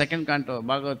 Prabhupada in the second canto of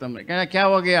Bhagavatam, kya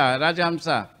ho gaya,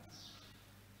 Rajahamsa?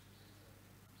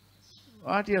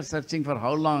 What you are searching for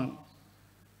how long?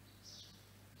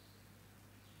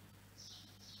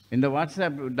 In the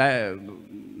WhatsApp,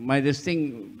 this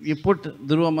thing, you put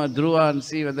Dhruva and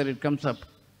see whether it comes up.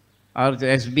 Or the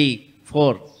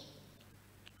SB4.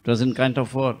 It was in canto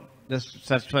 4. Just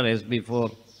search for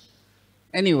SB4.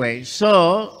 Anyway,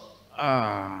 so,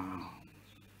 by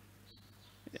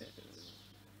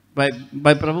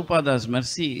Prabhupada's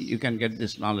mercy, you can get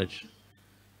this knowledge.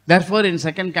 Therefore, in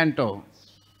second canto,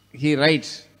 he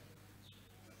writes,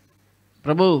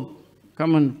 Prabhu,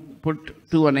 come and put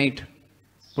 218.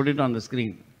 Put it on the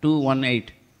screen.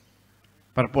 218.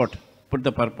 Purport. Put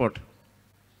the purport.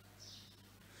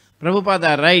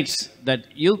 Prabhupada writes that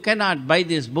you cannot buy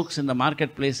these books in the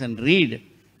marketplace and read.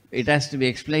 It has to be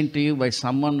explained to you by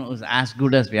someone who is as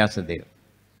good as Vyasadeva.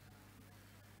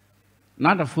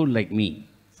 Not a fool like me.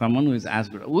 Someone who is as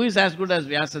good. Who is as good as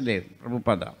Vyasadeva?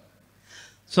 Prabhupada.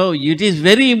 So it is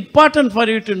very important for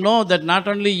you to know that not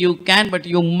only you can, but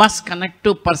you must connect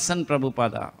to person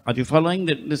Prabhupada. Are you following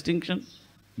the distinction?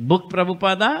 Book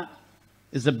Prabhupada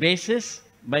is the basis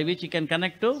by which you can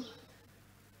connect to.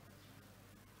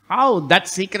 How? That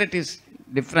secret is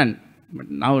different.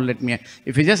 But now let me,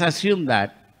 if you just assume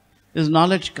that, this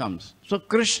knowledge comes. So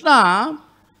Krishna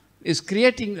is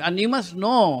creating, and you must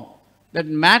know that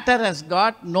matter has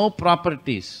got no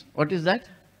properties. What is that?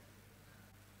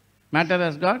 Matter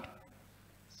has got?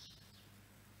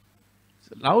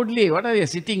 So loudly, what are you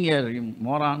sitting here, you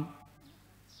moron?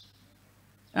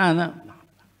 No.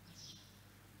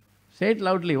 Say it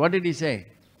loudly. What did he say?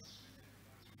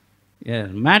 Yes,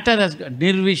 matter has got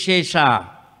nirvishesha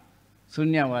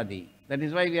sunyavadi. That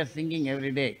is why we are singing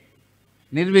every day.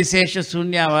 Nirvishesha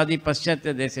sunyavadi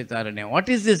paschatya desetarane. What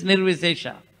is this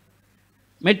nirvishesha?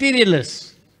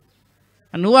 Materialists.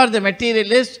 And who are the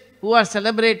materialists? Who are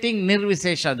celebrating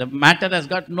nirvishesha. The matter has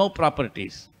got no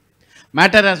properties.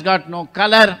 Matter has got no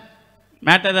color.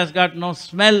 Matter has got no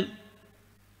smell.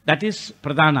 That is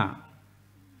pradhana.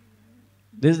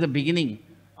 This is the beginning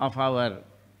of our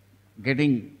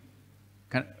getting.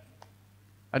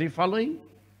 Are you following?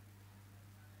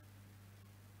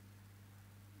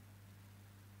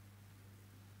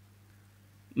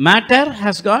 Matter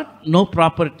has got no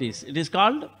properties. It is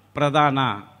called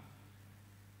pradhana.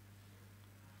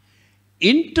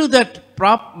 Into that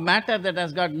matter that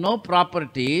has got no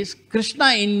properties,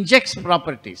 Krishna injects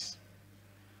properties.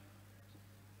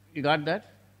 You got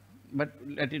that? But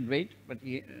let it wait. But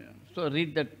so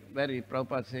read that where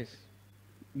Prabhupada says,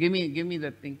 give me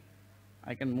that thing.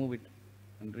 I can move it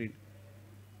and read.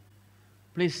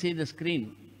 Please see the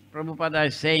screen. Prabhupada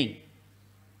is saying.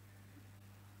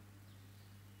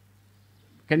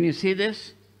 Can you see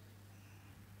this?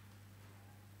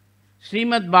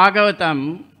 Srimad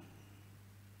Bhagavatam,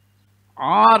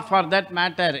 or for that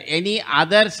matter, any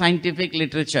other scientific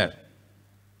literature.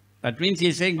 That means he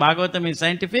is saying Bhagavatam is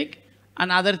scientific,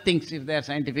 and other things, if they are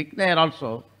scientific, they are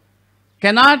also,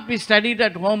 cannot be studied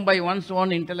at home by one's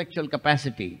own intellectual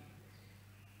capacity.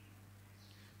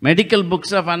 Medical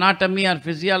books of anatomy or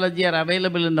physiology are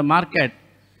available in the market,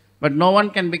 but no one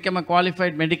can become a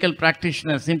qualified medical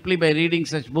practitioner simply by reading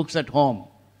such books at home.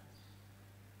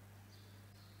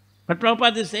 But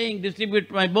Prabhupada is saying,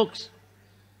 distribute my books.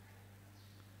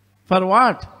 For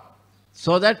what?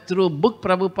 So that through book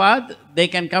Prabhupada, they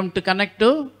can come to connect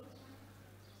to?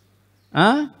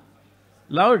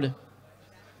 Loud.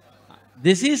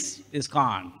 This is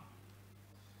ISKCON.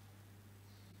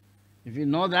 If you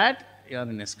know that, you are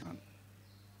in ISKCON.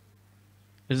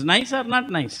 Is nice or not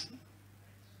nice?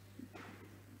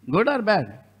 Good or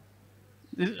bad?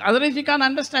 Otherwise you can't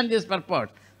understand this purport.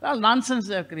 All nonsense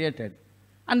they have created.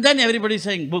 And then everybody is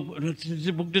saying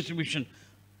book distribution.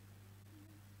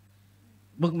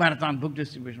 Book marathon, book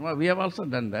distribution. Well, we have also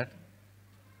done that.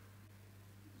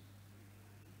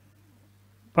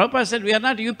 Prabhupada said we are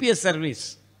not UPS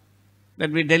service. That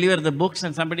we deliver the books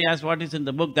and somebody asks what is in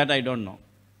the book, that I don't know.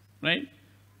 Right?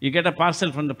 You get a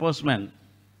parcel from the postman.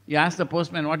 You ask the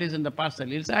postman what is in the parcel.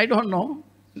 He'll say, I don't know.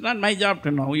 It's not my job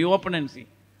to know. You open and see.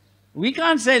 We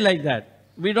can't say like that.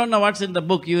 We don't know what's in the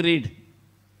book, you read.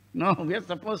 No, we are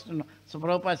supposed to know. So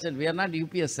Prabhupada said, we are not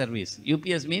UPS service.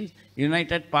 UPS means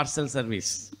United Parcel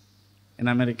Service. in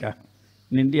America.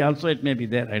 In India also it may be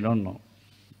there, I don't know.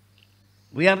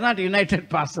 We are not United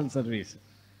Parcel Service.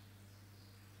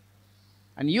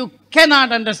 And you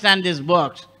cannot understand these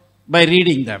books by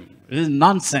reading them. It is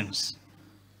nonsense.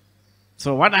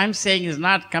 So what I'm saying is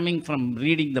not coming from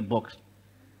reading the books.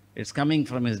 It's coming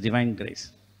from His divine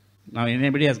grace. Now,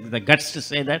 anybody has the guts to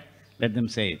say that, let them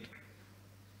say it.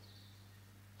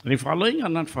 Are you following or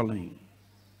not following?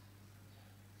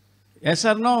 Yes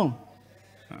or no?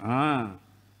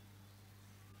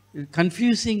 It's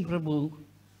confusing, Prabhu.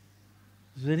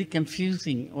 It's very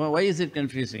confusing. Well, why is it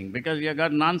confusing? Because you have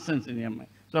got nonsense in your mind.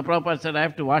 So Prabhupada said, I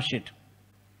have to wash it.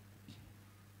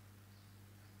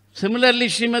 Similarly,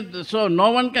 so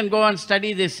no one can go and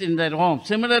study this in their home.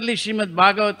 Similarly, Srimad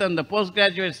Bhagavatam, the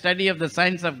postgraduate study of the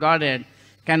science of Godhead,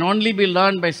 can only be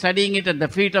learned by studying it at the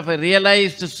feet of a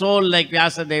realized soul like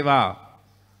Vyasadeva.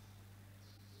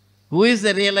 Who is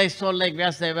the realized soul like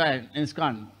Vyasadeva in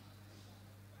ISKCON?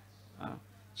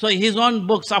 So his own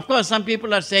books, of course some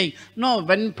people are saying, no,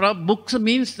 when books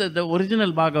means the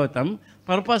original Bhagavatam,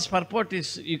 purport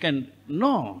is, you can,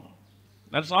 no.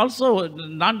 That's also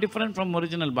not different from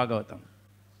original Bhagavatam.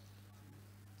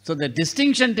 So the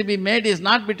distinction to be made is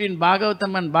not between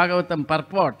Bhagavatam and Bhagavatam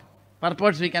purport.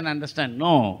 Purports we can understand.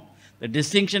 No. The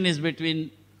distinction is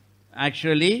between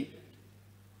actually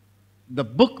the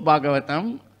book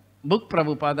Bhagavatam, book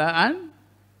Prabhupada and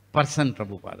person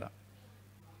Prabhupada.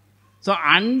 So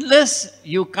unless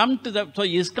you come to the... So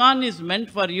ISKCON is meant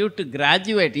for you to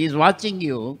graduate. He is watching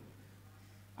you.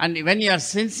 And when you are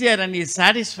sincere and he is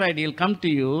satisfied, he will come to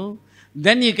you.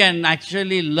 Then you can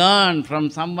actually learn from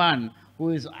someone who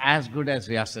is as good as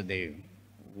Vyasadeva.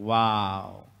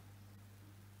 Wow.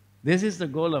 This is the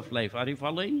goal of life. Are you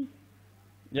following?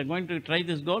 You are going to try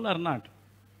this goal or not?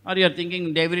 Or you are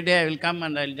thinking every day I will come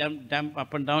and I will jump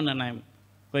up and down and I am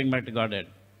going back to Godhead.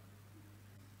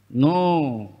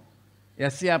 No.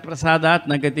 Yasya prasadat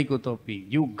nagati kutopi.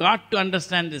 You got to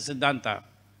understand this Siddhanta.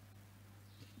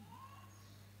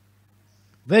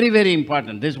 Very, very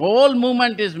important. This whole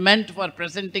movement is meant for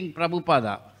presenting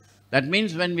Prabhupada. That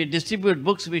means when we distribute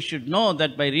books, we should know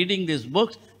that by reading these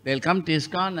books, they will come to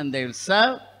ISKCON and they will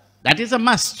serve. That is a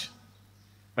must.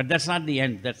 But that's not the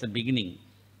end, that's the beginning.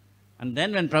 And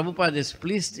then when Prabhupada is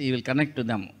pleased, he will connect to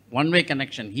them. One-way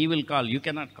connection. He will call, you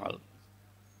cannot call.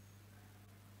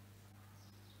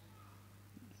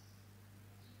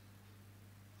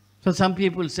 So some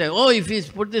people say, oh, if he's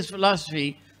put this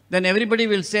philosophy, then everybody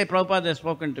will say, Prabhupada has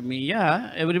spoken to me.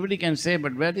 Yeah, everybody can say,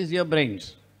 but where is your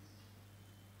brains?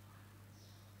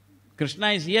 Krishna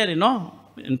is here, you know,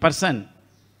 in person.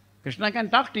 Krishna can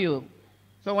talk to you.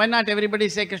 So why not everybody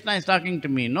say, Krishna is talking to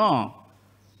me? No.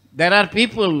 There are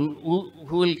people who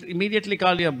will immediately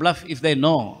call you a bluff if they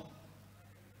know.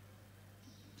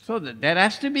 So there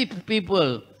has to be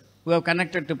people who have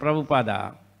connected to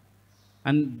Prabhupada.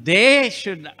 And they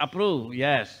should approve,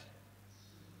 yes.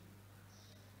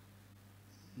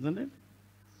 Isn't it?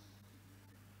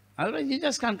 Otherwise, you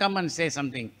just can't come and say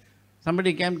something.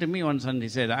 Somebody came to me once and he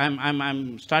said,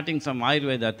 I'm starting some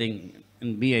Ayurveda thing.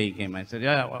 In BA he came. I said,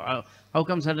 yeah, how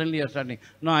come suddenly you're starting?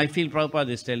 No, I feel Prabhupada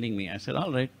is telling me. I said,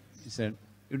 all right. He said,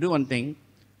 you do one thing,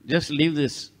 just leave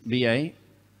this BI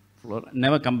floor,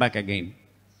 never come back again.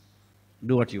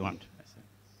 Do what you want. I said,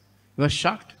 he was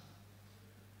shocked.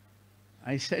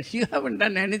 I said, you haven't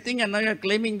done anything and now you're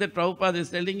claiming that Prabhupada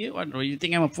is telling you? What, you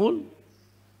think I'm a fool?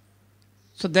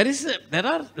 So there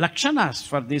are lakshanas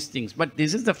for these things, but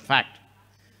this is the fact.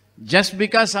 Just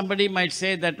because somebody might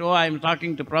say that, oh, I'm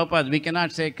talking to Prabhupada, we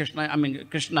cannot say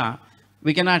Krishna,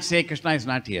 we cannot say Krishna is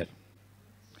not here.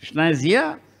 Krishna is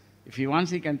here. If he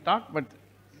wants, he can talk, but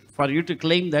for you to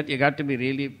claim that, you got to be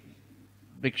really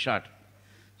big shot.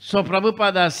 So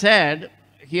Prabhupada said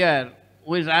here,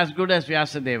 who is as good as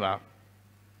Vyasadeva.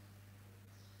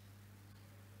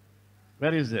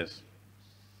 Where is this?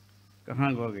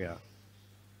 Kahan ho gaya?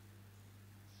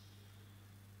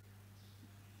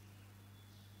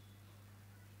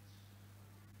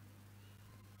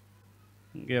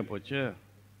 Gaya pocha.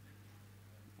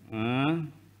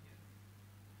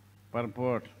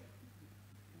 Purport.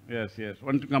 Yes.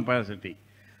 One to capacity.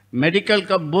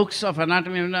 Medical books of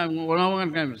anatomy,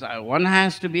 one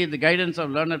has to be the guidance of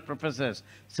learned professors.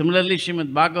 Similarly,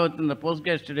 Srimad Bhagavatam, the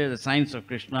postgraduate today, the science of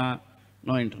Krishna,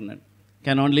 no internet,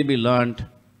 can only be learnt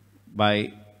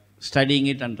by studying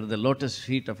it under the lotus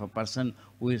feet of a person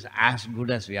who is as good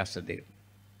as Vyasadeva.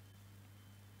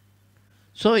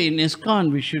 So in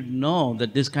ISKCON, we should know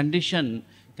that this condition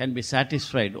can be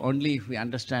satisfied only if we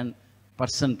understand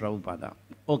person Prabhupada.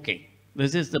 Okay,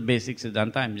 this is the basic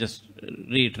Siddhanta, I'm just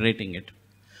reiterating it.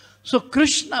 So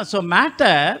Krishna, so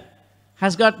matter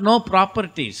has got no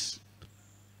properties.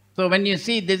 So when you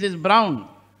see this is brown,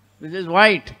 this is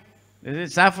white, this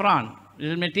is saffron, this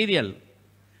is material.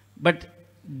 But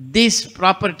these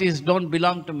properties don't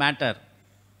belong to matter.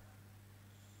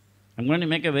 I'm going to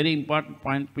make a very important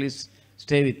point. Please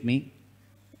stay with me.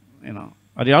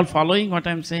 Are you all following what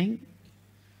I'm saying?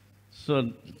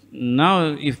 So now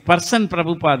if person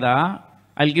Prabhupada,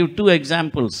 I'll give 2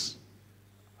 examples.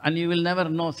 And you will never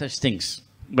know such things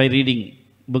by reading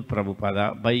book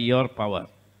Prabhupada, by your power.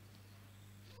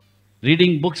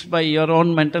 Reading books by your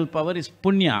own mental power is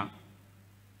punya.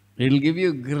 It will give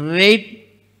you great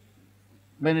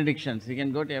benedictions. You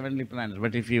can go to heavenly planets.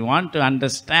 But if you want to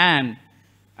understand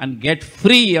and get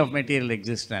free of material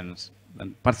existence,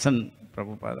 then person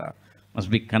Prabhupada must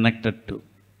be connected to.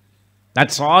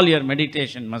 That's all your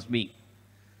meditation must be.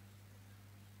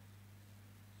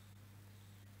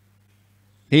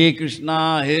 Hey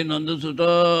Krishna, hey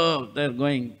Nandasutta, they're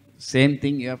going. Same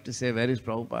thing you have to say, where is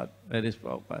Prabhupada? Where is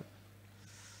Prabhupada?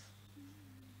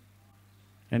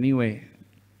 Anyway,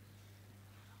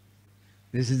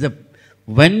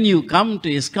 when you come to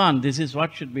ISKCON, this is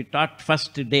what should be taught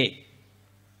first day.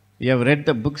 You have read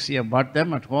the books, you have bought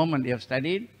them at home and you have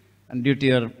studied, and due to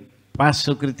your past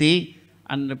Sukriti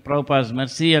and Prabhupada's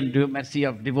mercy and mercy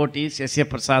of devotees, Yasya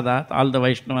Prasadat, all the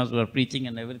Vaishnavas who are preaching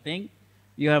and everything,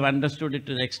 you have understood it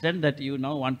to the extent that you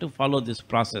now want to follow this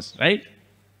process, right?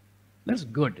 That's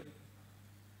good.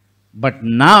 But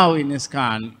now in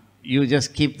ISKCON, you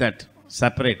just keep that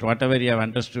separate, whatever you have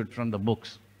understood from the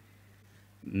books.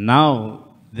 Now,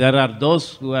 there are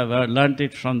those who have learnt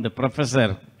it from the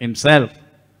professor himself.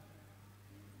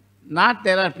 Not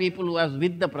there are people who are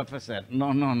with the professor.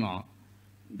 No.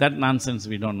 That nonsense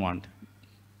we don't want.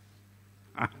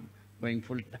 Going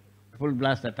full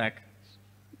blast attack.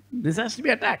 This has to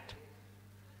be attacked.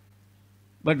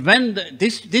 But when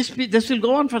this will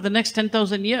go on for the next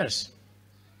 10,000 years.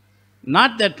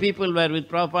 Not that people were with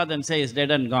Prabhupada and say it's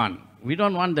dead and gone. We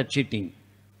don't want that cheating.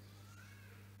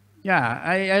 Yeah,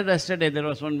 I heard yesterday there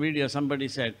was one video, somebody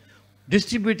said,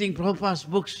 distributing Prabhupada's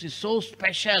books is so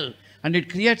special and it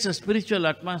creates a spiritual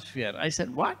atmosphere. I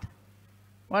said, what?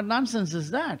 What nonsense is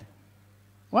that?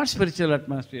 What spiritual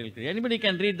atmosphere? Anybody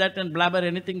can read that and blabber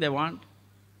anything they want.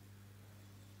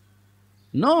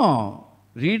 No,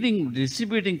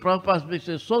 distributing Prabhupada's books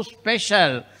is so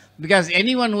special because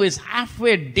anyone who is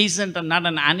halfway decent and not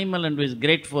an animal and who is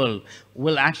grateful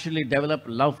will actually develop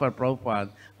love for Prabhupada,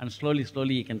 and slowly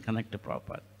he can connect to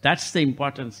Prabhupada. That's the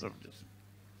importance of this.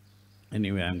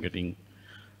 Anyway, I'm getting...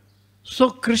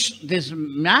 So this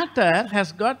matter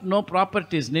has got no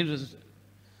properties.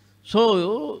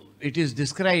 So it is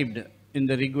described in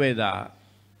the Rig Veda,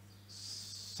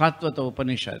 Satvata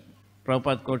Upanishad.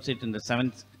 Prabhupada quotes it in the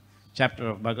 7th chapter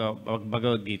of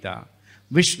Bhagavad-gita.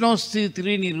 Vishnosti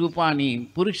trini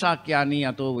rupani purushakyani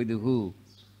ato viduhu.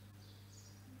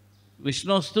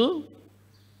 Vishnostu,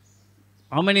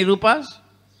 how many rupas?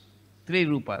 3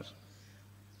 rupas.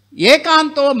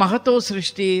 Ekanto mahato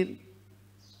srishtir.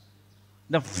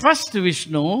 The first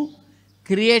Vishnu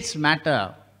creates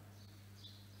matter.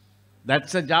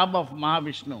 That's the job of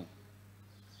Mahavishnu.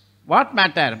 What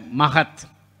matter? Mahat.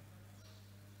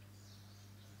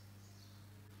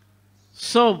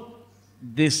 So,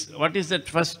 what is that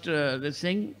first this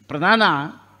thing?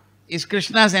 Pradhana is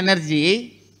Krishna's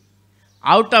energy.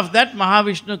 Out of that,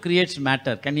 Mahavishnu creates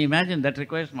matter. Can you imagine? That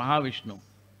requires Mahavishnu.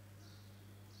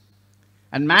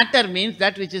 And matter means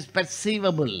that which is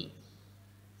perceivable.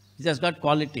 It has got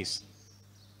qualities.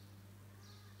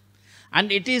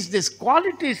 And it is these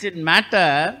qualities in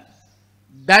matter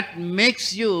that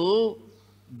makes you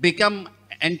become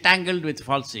entangled with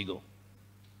false ego.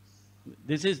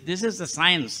 This is the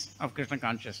science of Krishna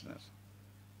consciousness.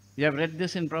 You have read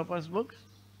this in Prabhupada's books?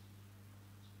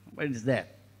 But it's there.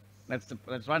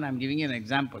 That's why I'm giving you an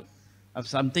example of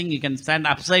something you can stand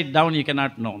upside down, you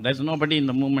cannot know. There's nobody in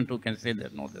the movement who can say they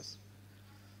know this.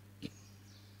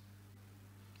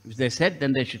 If they said,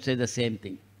 then they should say the same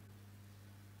thing.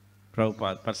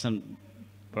 Prabhupada, person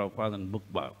Prabhupada and book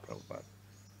Prabhupada.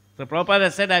 So Prabhupada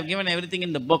has said, I've given everything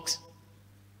in the books.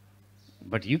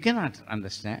 But you cannot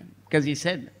understand. Because he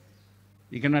said,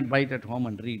 you cannot buy it at home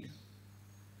and read.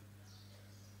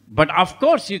 But of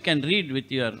course you can read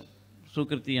with your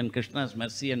Sukriti and Krishna's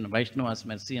mercy and Vaishnava's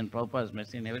mercy and Prabhupada's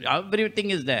mercy and everything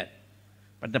is there.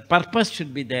 But the purpose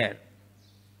should be there.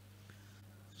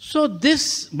 So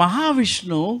this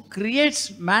Mahavishnu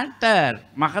creates matter,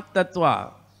 Mahat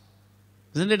Tattva.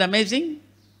 Isn't it amazing?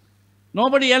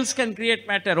 Nobody else can create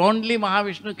matter. Only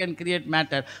Mahavishnu can create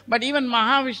matter. But even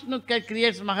Mahavishnu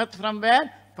creates Mahat from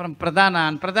where? From Pradhana.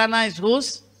 And Pradhana is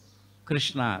whose?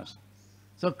 Krishna's.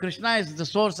 So Krishna is the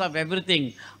source of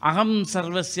everything. Aham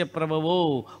sarvasya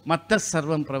prabhavo mattas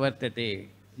sarvam pravartate.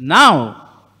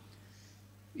 Now,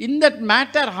 in that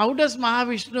matter, how does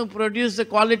Mahavishnu produce the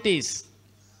qualities?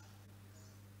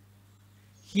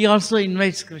 He also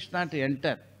invites Krishna to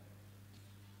enter.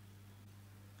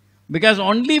 Because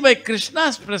only by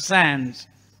Krishna's presence,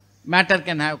 matter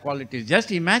can have qualities.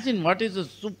 Just imagine what is the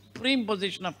supreme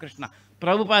position of Krishna.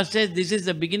 Prabhupada says this is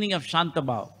the beginning of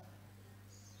Shantabhav.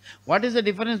 What is the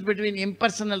difference between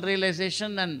impersonal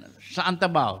realization and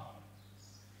Shantabhav?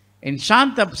 In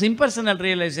impersonal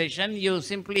realization, you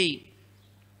simply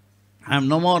have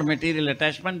no more material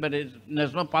attachment, but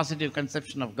there's no positive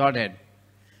conception of Godhead.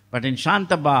 But in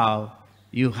Shantabhav,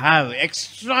 you have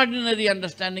extraordinary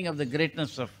understanding of the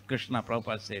greatness of Krishna,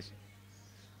 Prabhupada says.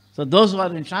 So those who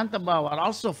are in Shantabhav are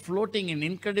also floating in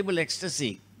incredible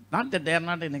ecstasy. Not that they are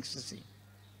not in ecstasy.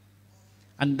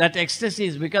 And that ecstasy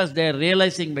is because they are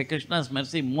realizing by Krishna's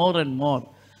mercy more and more.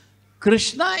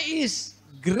 Krishna is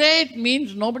great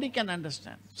means nobody can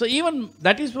understand. So even,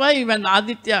 that is why when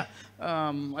Aditya,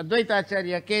 Advaita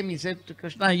Acharya came, he said to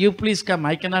Krishna, you please come,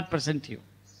 I cannot present you.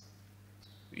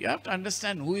 You have to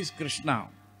understand who is Krishna.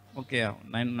 Okay,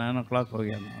 9 o'clock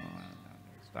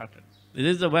started. This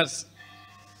is the verse.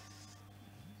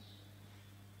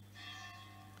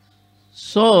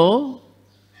 So,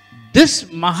 this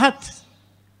Mahat,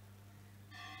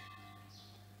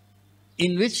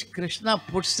 in which Krishna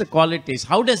puts the qualities,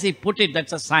 how does he put it?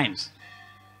 That's a science.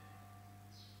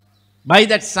 By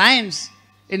that science,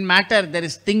 in matter there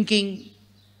is thinking.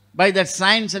 By that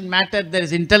science and matter there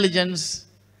is intelligence.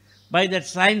 By that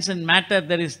science and matter,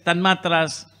 there is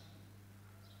tanmatras,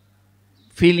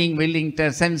 feeling, willing,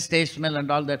 sense, taste, smell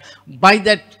and all that. By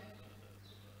that,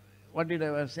 what did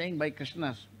I was saying? By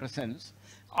Krishna's presence.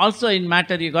 Also in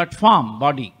matter, you got form,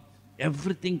 body.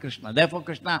 Everything Krishna. Therefore,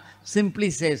 Krishna simply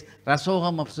says,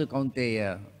 Rasoham apsu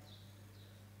kaunteya,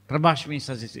 Prabhashmi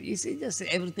sasisu. He says, just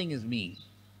everything is me.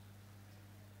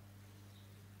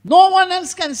 No one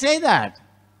else can say that.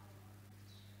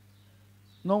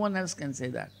 No one else can say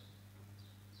that.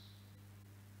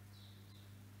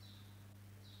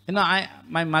 You know,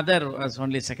 my mother was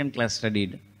only second class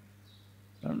studied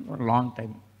for a long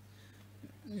time.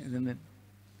 Isn't it?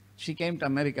 She came to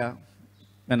America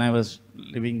when I was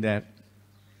living there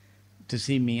to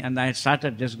see me, and I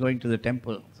started just going to the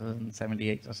temple. So in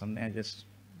 78 or something, I just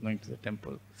going to the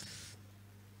temple.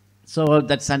 So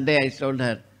that Sunday I told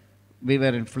her, we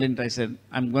were in Flint, I said,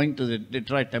 I'm going to the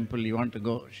Detroit temple, you want to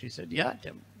go? She said, yeah,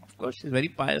 of course, she's very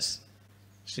pious.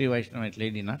 Sri Vaishnavite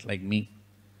lady, not like me.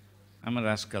 I'm a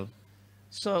rascal.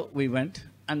 So we went,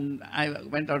 and I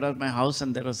went out of my house,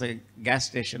 and there was a gas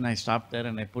station. I stopped there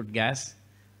and I put gas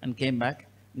and came back,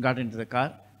 got into the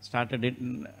car, started it,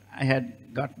 and I had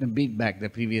gotten a beat back the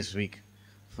previous week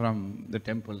from the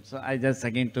temple. So I just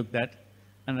again took that,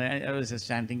 and I was just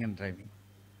chanting and driving.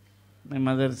 My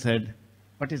mother said,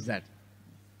 what is that?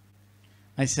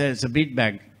 I said, it's a beat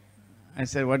bag. I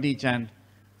said, what do you chant?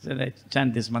 I said, I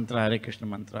chant this mantra, Hare Krishna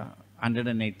mantra,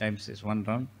 108 times is one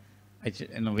round.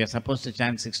 We are supposed to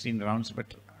chant 16 rounds,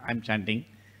 but I'm chanting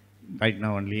right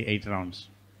now only 8 rounds.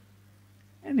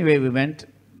 Anyway, we went.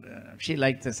 She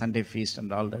liked the Sunday feast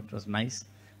and all that. It was nice.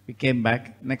 We came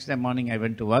back. Next day morning, I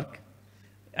went to work.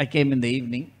 I came in the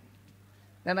evening.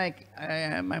 Then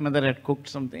my mother had cooked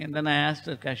something, and then I asked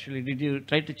her casually, did you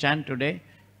try to chant today?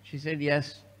 She said,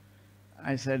 yes.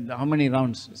 I said, how many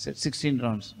rounds? She said, 16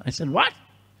 rounds. I said, what?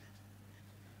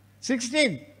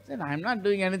 16? I said, I'm not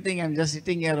doing anything. I'm just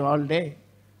sitting here all day.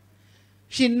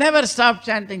 She never stopped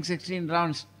chanting 16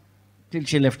 rounds till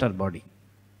she left her body.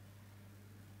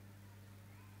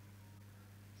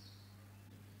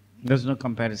 There's no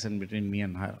comparison between me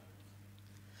and her.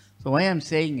 So what I'm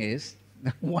saying is,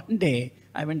 that one day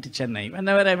I went to Chennai.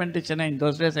 Whenever I went to Chennai, in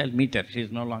those days I'll meet her.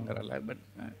 She's no longer alive, but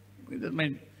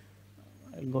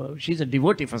I'll go. She's a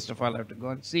devotee, first of all. I have to go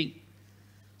and see.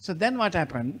 So then what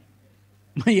happened?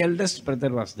 My eldest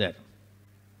brother was there.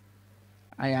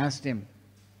 I asked him,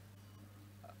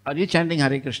 are you chanting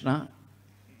Hare Krishna?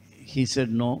 He said,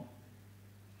 no.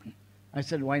 I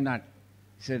said, why not?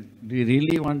 He said, do you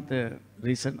really want the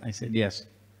reason? I said, yes.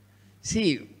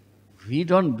 See, we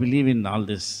don't believe in all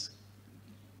this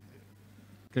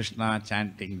Krishna,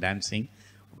 chanting, dancing.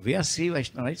 We are Sri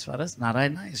Vaishnavites. For us,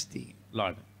 Narayana is the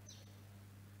Lord.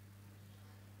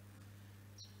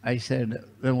 I said,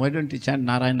 well, why don't you chant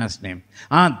Narayana's name?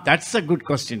 That's a good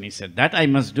question, he said. That I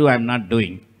must do, I'm not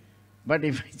doing. But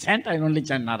if I chant, I only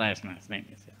chant Narayana's name.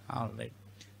 He said, all right.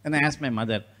 Then I asked my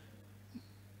mother,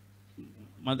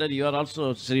 Mother, you are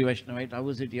also Sri Vaishnavite. How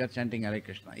is it you are chanting Hare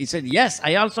Krishna? He said, yes,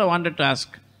 I also wanted to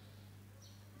ask.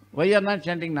 Why you are not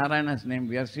chanting Narayana's name?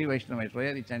 We are Sri Vaishnavas. Why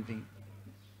are you chanting?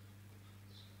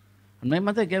 And my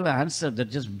mother gave an answer that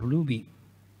just blew me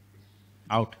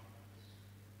out.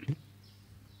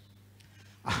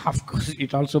 Of course,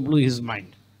 it also blew his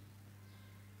mind.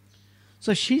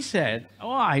 So she said,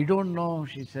 oh, I don't know.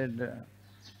 She said,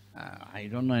 I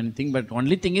don't know anything, but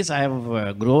only thing is I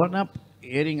have grown up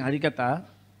hearing Harikatha,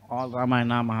 all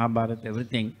Ramayana, Mahabharata,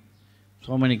 everything.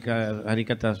 So many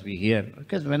Harikathas we hear.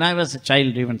 Because when I was a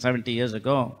child, even 70 years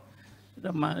ago,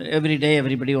 every day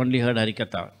everybody only heard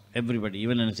Harikatha. Everybody,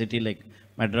 even in a city like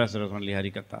Madras, there was only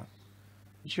Harikatha.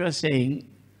 She was saying,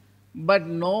 but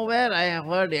nowhere I have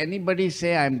heard anybody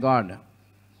say I am God.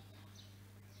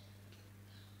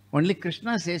 Only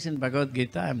Krishna says in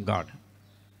Bhagavad-gita, I am God.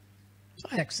 So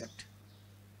I accept.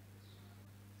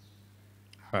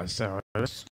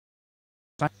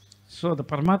 So the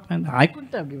Paramatma, I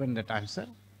couldn't have given that answer.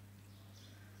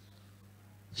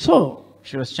 So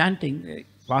she was chanting,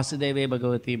 Vasudeve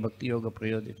Bhagavati Bhakti Yoga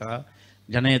Prayodita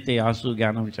Janayate Asu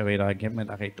Jnanam Cha Vairagyam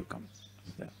Medahai to come.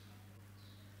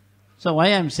 So why I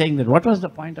am saying that? What was the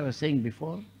point I was saying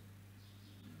before?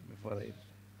 Before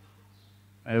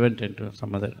I went into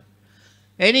some other.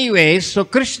 Anyways, so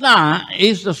Krishna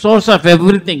is the source of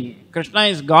everything. Krishna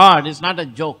is God, it's not a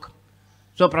joke.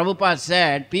 So Prabhupada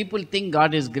said, people think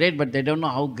God is great, but they don't know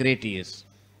how great He is.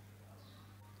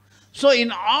 So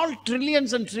in all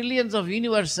trillions and trillions of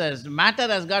universes, matter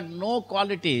has got no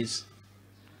qualities.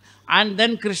 And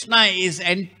then Krishna is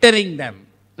entering them.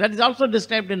 That is also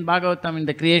described in Bhagavatam in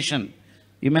the creation.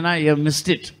 You have missed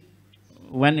it.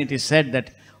 When it is said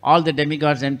that all the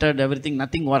demigods entered, everything,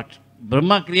 nothing worked.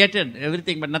 Brahma created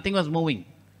everything, but nothing was moving.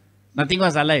 Nothing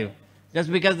was alive.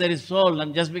 Just because there is soul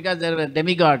and just because there were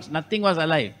demigods, nothing was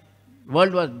alive.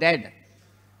 World was dead.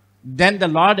 Then the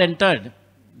Lord entered.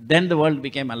 Then the world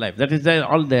became alive. That is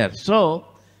all there. So,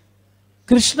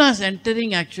 Krishna's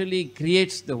entering actually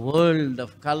creates the world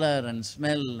of color and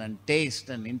smell and taste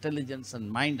and intelligence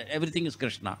and mind. Everything is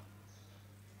Krishna.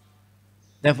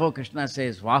 Therefore, Krishna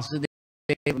says, Vasudeva.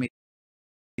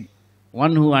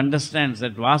 One who understands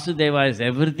that Vasudeva is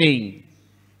everything,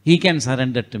 he can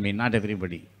surrender to me, not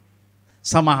everybody.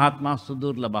 Samahatma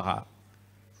Sudurlabhaha.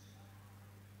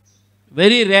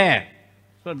 Very rare.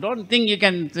 So don't think you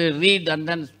can read and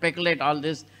then speculate all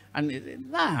this. And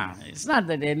it's not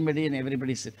that anybody and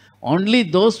everybody says. Only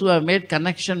those who have made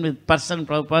connection with person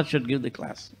Prabhupada should give the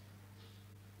class.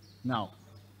 Now,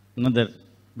 another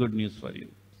good news for you.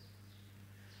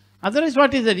 Otherwise,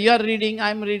 what is it? You are reading, I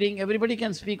am reading, everybody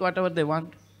can speak whatever they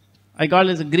want. I call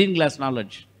it a green glass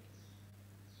knowledge.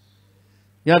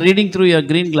 You are reading through your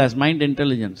green glass, mind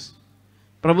intelligence.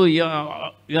 Prabhu,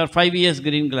 you are 5 years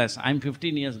green glass, I am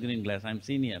 15 years green glass, I am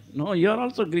senior. No, you are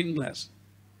also green glass.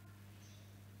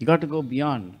 You got to go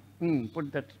beyond.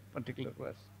 Put that particular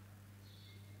verse.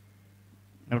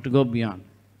 You have to go beyond.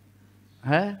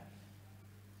 Huh?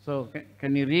 So,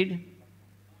 can you read?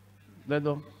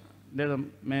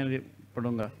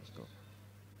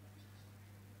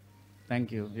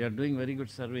 Thank you. You are doing very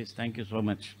good service. Thank you so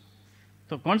much.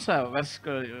 So, कौन सा verse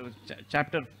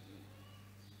chapter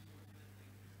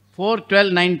 4,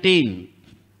 12, 19.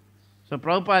 So,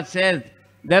 Prabhupada says,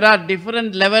 there are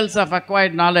different levels of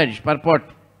acquired knowledge, purport.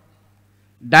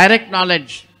 Direct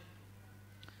knowledge,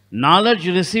 knowledge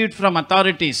received from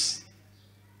authorities,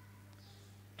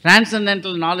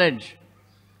 transcendental knowledge,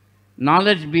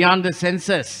 knowledge beyond the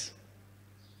senses,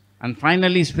 and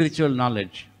finally spiritual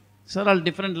knowledge. These are all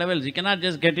different levels. You cannot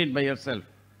just get it by yourself.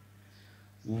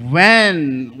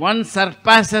 When one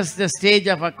surpasses the stage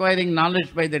of acquiring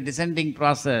knowledge by the descending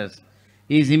process,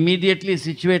 he is immediately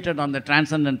situated on the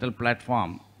transcendental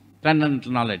platform,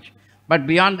 transcendental knowledge. But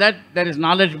beyond that, there is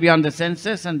knowledge beyond the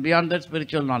senses, and beyond that,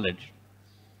 spiritual knowledge.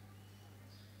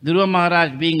 Dhruva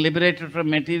Maharaj, being liberated from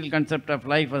material concept of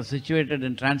life, was situated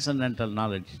in transcendental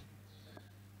knowledge.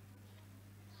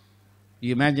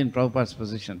 You imagine Prabhupada's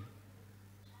position.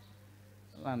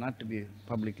 Well, not to be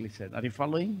publicly said. Are you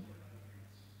following?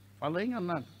 Following or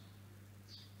not?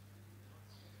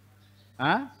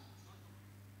 Huh?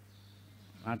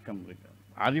 Not completely.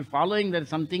 Are you following? There is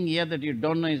something here that you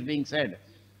don't know is being said.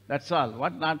 That's all.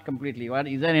 What not completely? What,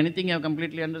 is there anything you have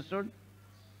completely understood?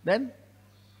 Then?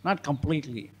 Not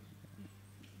completely.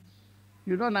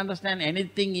 You don't understand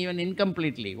anything even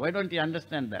incompletely. Why don't you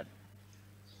understand that?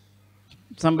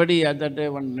 Somebody other day,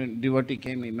 one devotee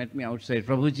came, he met me outside.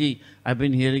 Prabhuji, I've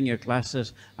been hearing your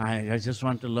classes. I just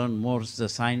want to learn more the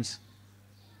science.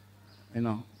 You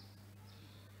know.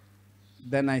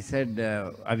 Then I said,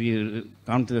 have you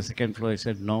come to the second floor? He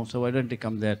said, no. So why don't you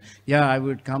come there? Yeah, I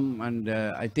would come, and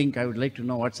I think I would like to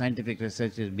know what scientific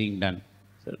research is being done.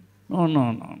 I said,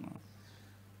 no.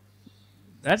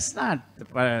 That's not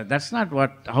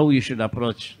how you should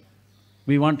approach.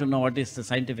 We want to know what is the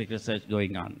scientific research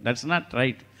going on. That's not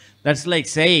right. That's like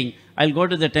saying, I'll go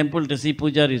to the temple to see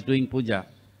Pujari is doing puja.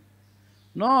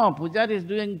 No, Pujari is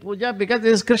doing puja because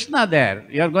there is Krishna there.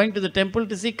 You are going to the temple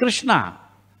to see Krishna.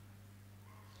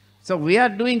 So we are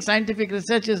doing scientific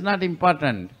research is not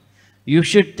important. You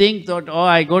should think that, oh,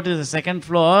 I go to the second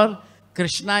floor,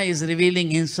 Krishna is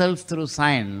revealing himself through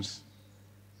science.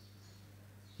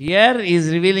 Here he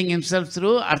is revealing himself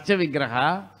through Archa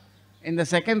Vigraha. In the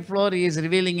second floor he is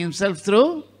revealing himself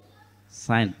through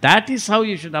science. That is how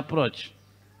you should approach.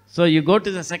 So you go to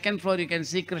the second floor, you can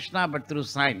see Krishna but through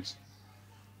science.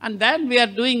 And then we are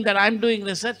doing that, I'm doing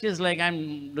research is like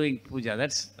I'm doing puja.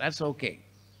 That's okay.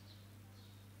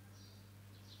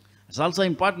 It's also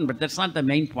important, but that's not the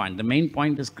main point. The main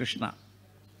point is Krishna.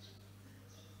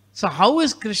 So how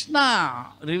is Krishna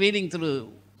revealing through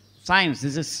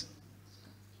science?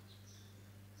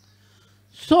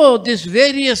 So these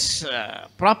various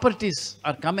properties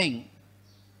are coming.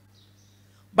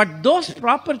 But those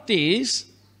properties,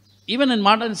 even in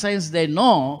modern science, they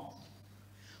know,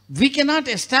 we cannot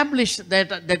establish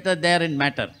that they are in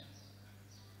matter.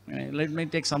 Let me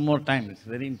take some more time. It's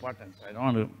very important. I don't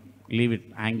want to leave it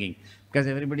hanging. Because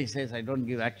everybody says, I don't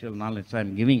give actual knowledge. So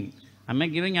I'm giving. Am I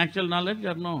giving actual knowledge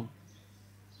or no?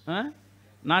 Huh?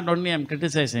 Not only I'm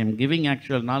criticizing, I'm giving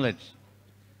actual knowledge.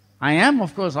 I am,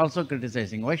 of course, also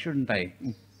criticizing. Why shouldn't I?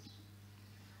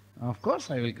 Of course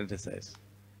I will criticize.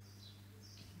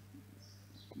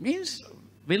 Means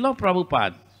we love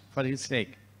Prabhupada for his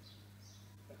sake.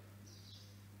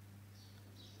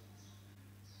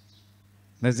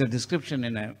 There's a description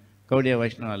in a Gaudiya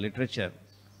Vaishnava literature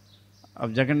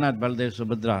of Jagannath, Baladev,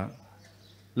 Subhadra.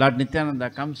 Lord Nityananda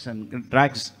comes and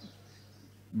drags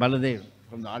Baladev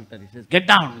from the altar. He says, get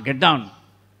down, get down.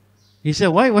 He said,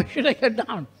 why should I get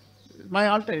down? My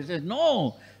altar. He says,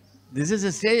 no, this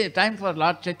is a time for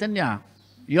Lord Chaitanya.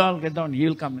 You all get down, he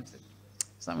will come.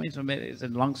 It's a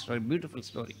long story, beautiful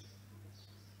story.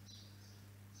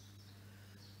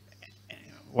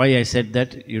 Why I said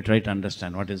that, you try to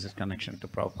understand what is this connection to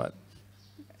Prabhupada.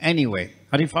 Anyway,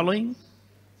 are you following?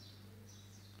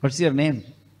 What's your name?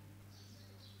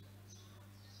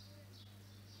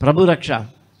 Prabhu Raksha.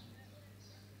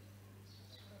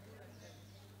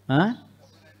 Huh?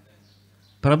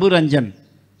 Prabhu Ranjan.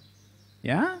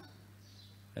 Yeah?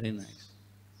 Very nice.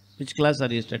 Which class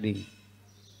are you studying?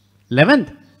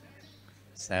 11th?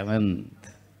 7th.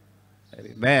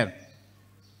 Where?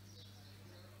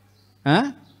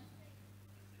 Huh?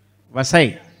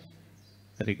 Vasai.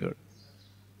 Very good.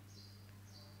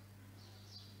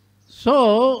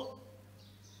 So,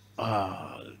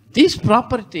 these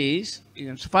properties,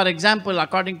 for example,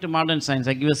 according to modern science,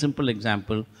 I give a simple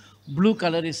example. Blue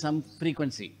color is some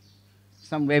frequency,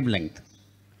 some wavelength.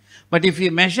 But if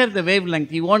you measure the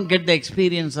wavelength, you won't get the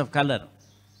experience of color.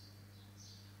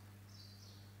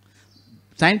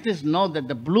 Scientists know that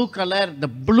the blue color, the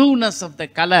blueness of the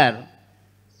color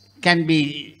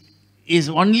is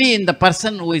only in the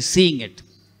person who is seeing it.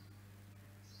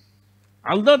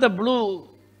 Although the blue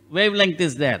wavelength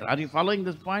is there. Are you following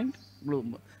this point?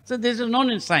 Blue. So this is known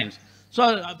in science.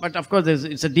 So, but of course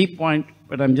it's a deep point,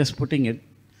 but I'm just putting it.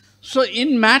 So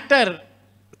in matter,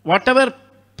 whatever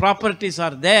properties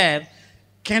are there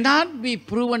cannot be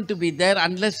proven to be there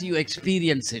unless you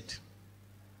experience it.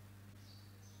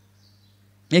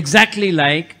 Exactly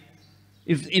like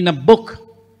if in a book,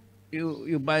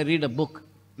 you read a book,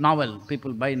 novel,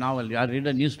 people buy novel, you read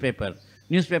a newspaper.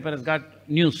 Newspaper has got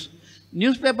news.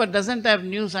 Newspaper doesn't have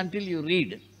news until you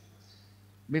read.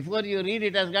 Before you read,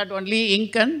 it has got only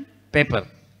ink and paper.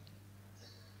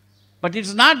 But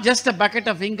it's not just a bucket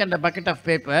of ink and a bucket of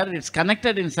paper. It's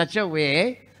connected in such a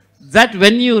way that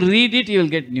when you read it, you will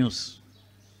get news.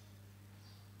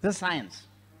 That's science.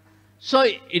 So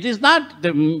it is not,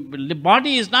 the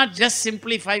body is not just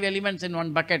simply 5 elements in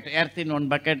one bucket, earth in one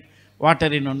bucket, water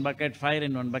in one bucket, fire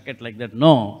in one bucket, like that.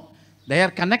 No. They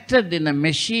are connected in a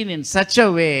machine in such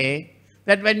a way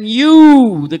that when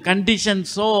you, the conditioned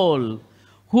soul,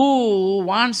 who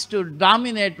wants to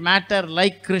dominate matter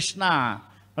like Krishna,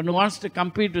 and who wants to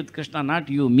compete with Krishna, not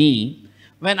you, me,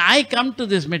 when I come to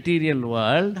this material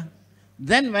world,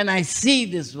 then when I see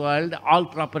this world, all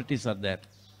properties are there.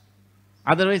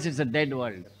 Otherwise, it's a dead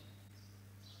world.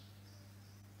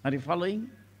 Are you following?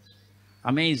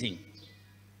 Amazing.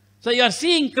 So you are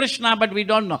seeing Krishna, but we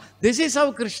don't know. This is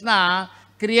how Krishna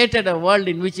created a world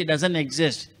in which he doesn't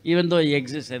exist, even though he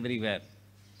exists everywhere.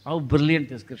 How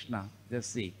brilliant is Krishna?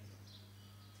 Just see.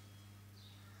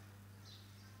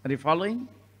 Are you following?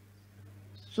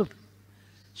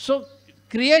 So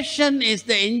Creation is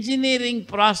the engineering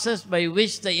process by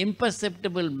which the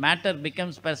imperceptible matter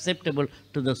becomes perceptible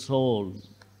to the soul.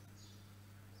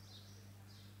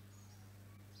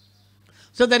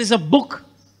 So there is a book.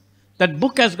 That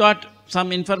book has got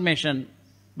some information,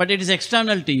 but it is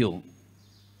external to you.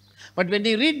 But when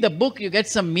you read the book, you get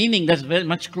some meaning that's very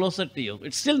much closer to you.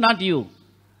 It's still not you.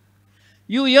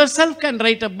 You yourself can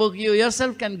write a book, you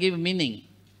yourself can give meaning.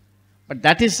 But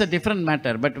that is a different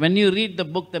matter. But when you read the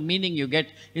book, the meaning you get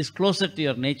is closer to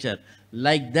your nature.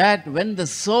 Like that, when the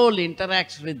soul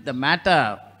interacts with the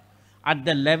matter at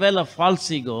the level of false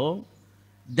ego,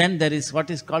 then there is what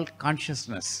is called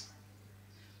consciousness,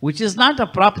 which is not a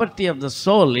property of the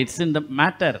soul. It's in the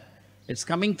matter. It's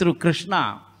coming through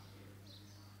Krishna.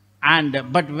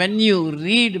 But when you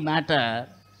read matter,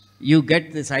 you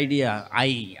get this idea,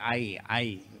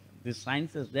 I. This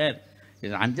science is there.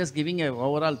 I'm just giving an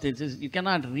overall thing. You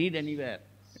cannot read anywhere.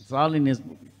 It's all in his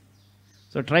book.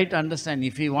 So try to understand.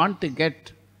 If you want to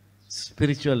get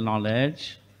spiritual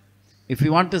knowledge, if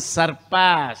you want to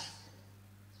surpass,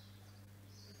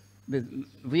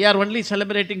 we are only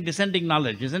celebrating descending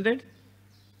knowledge, isn't it?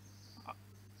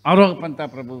 Aroha Pantha,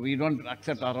 Prabhu. We don't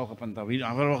accept Aroha Pantha.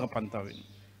 Avaroha Pantha.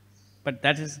 But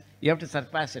that is, you have to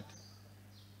surpass it.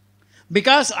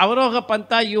 Because Avaroha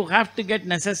Pantha, you have to get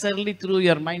necessarily through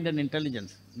your mind and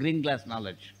intelligence, green glass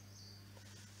knowledge.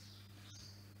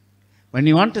 When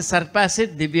you want to surpass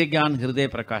it, Divya Gyan Hriday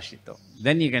Prakashito.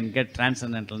 Then you can get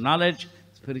transcendental knowledge,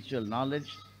 spiritual knowledge.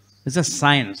 It's a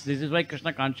science. This is why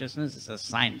Krishna consciousness is a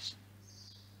science.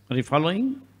 Are you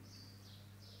following?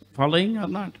 Following or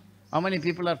not? How many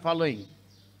people are following?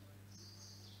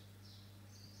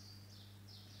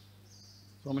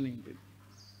 So many people.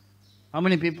 How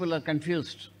many people are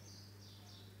confused?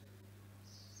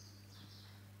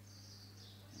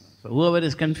 So whoever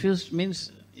is confused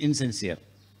means insincere.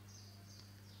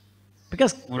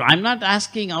 Because I'm not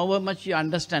asking how much you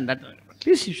understand that. At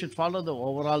least you should follow the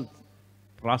overall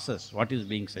process, what is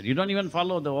being said. You don't even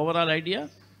follow the overall idea,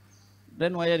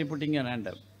 then why are you putting your hand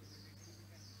up?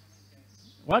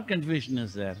 What confusion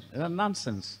is there? It's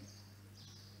nonsense.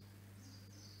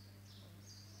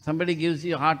 Somebody gives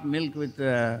you hot milk with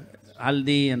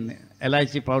haldi and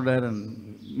elaichi powder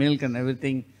and milk and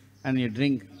everything, and you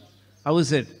drink. How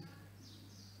is it?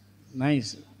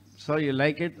 Nice. So you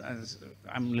like it?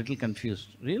 I'm a little confused.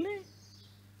 Really?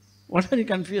 What are you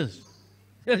confused?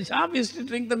 Your job is to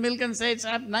drink the milk and say it's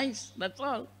nice, that's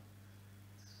all.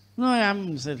 No, I'm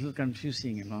a little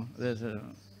confusing, you know. There's a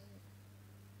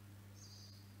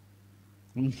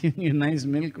nice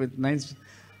milk with nice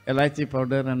elaichi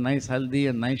powder and nice haldi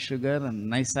and nice sugar and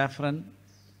nice saffron,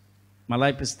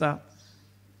 malai pista.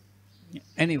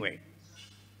 Anyway,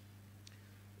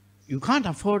 you can't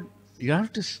afford, you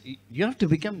have to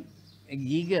become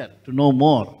eager to know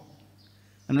more.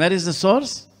 And where is the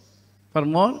source for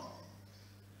more?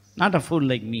 Not a fool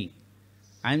like me.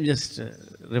 I'm just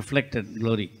reflected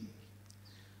glory.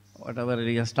 Whatever,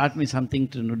 he has taught me something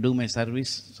to do my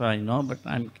service, so I know, but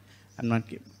I'm not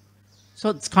keeping.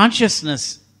 So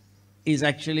consciousness is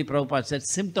actually, Prabhupada said,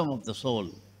 symptom of the soul.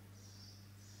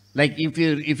 Like if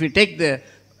you take the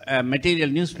material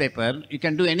newspaper, you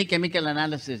can do any chemical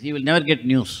analysis, you will never get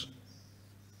news.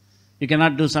 You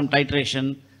cannot do some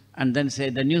titration and then say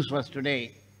the news was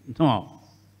today. No.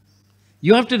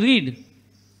 You have to read.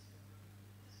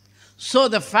 So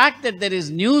the fact that there is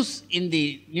news in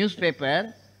the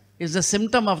newspaper is a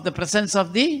symptom of the presence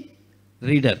of the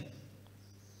reader.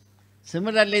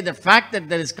 Similarly, the fact that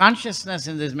there is consciousness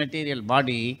in this material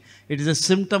body, it is a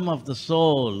symptom of the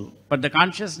soul. But the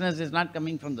consciousness is not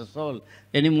coming from the soul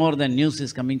any more than news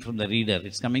is coming from the reader.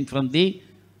 It's coming from the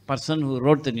person who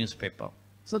wrote the newspaper.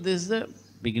 So this is the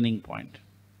beginning point.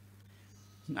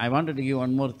 I wanted to give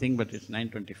one more thing, but it's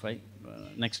 9:25.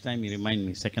 Next time you remind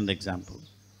me, second example.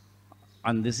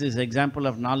 And this is example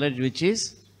of knowledge which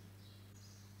is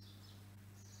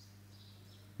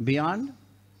beyond,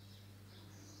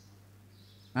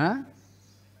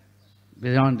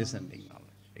 beyond descending knowledge.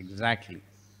 Exactly.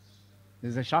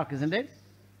 This is a shock, isn't it?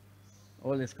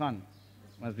 All ISKCON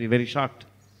must be very shocked.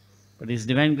 But His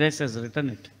Divine Grace has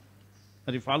written it.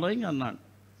 Are you following or not?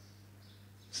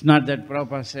 It's not that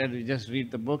Prabhupada said, you just read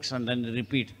the books and then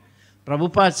repeat.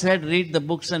 Prabhupada said, read the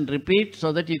books and repeat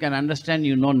so that you can understand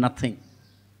you know nothing.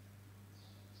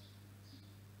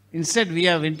 Instead, we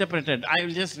have interpreted, I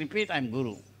will just repeat, I'm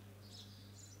Guru.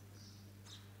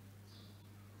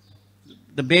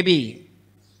 The baby,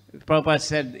 Prabhupada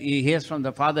said, he hears from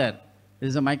the father, there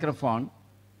is a microphone,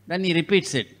 then he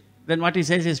repeats it. Then what he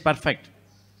says is perfect.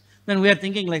 Then we are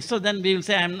thinking like, so then we will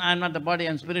say, I'm not the body,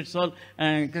 I'm spirit, soul,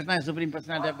 Krishna is Supreme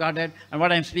Personality of Godhead, and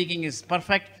what I'm speaking is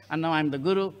perfect, and now I'm the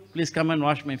Guru, please come and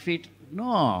wash my feet.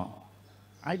 No,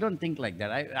 I don't think like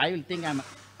that. I will think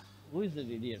who is the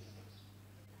idiot?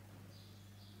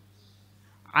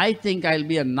 I think I'll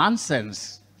be a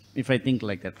nonsense if I think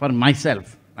like that, for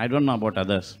myself. I don't know about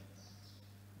others.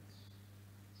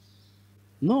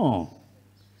 No.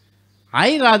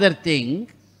 I rather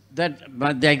think that,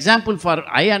 but the example for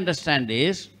I understand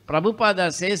is,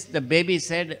 Prabhupada says the baby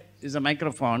said is a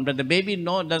microphone, but the baby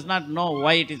does not know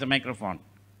why it is a microphone.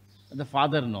 The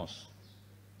father knows.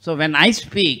 So when I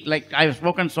speak, like I have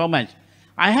spoken so much,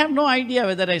 I have no idea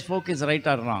whether I spoke is right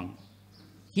or wrong.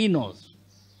 He knows.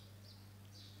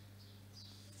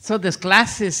 So this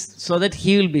class is so that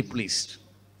he will be pleased,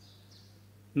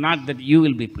 not that you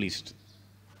will be pleased.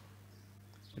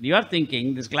 But you are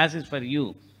thinking this class is for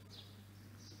you.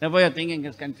 Therefore your thinking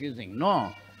is confusing.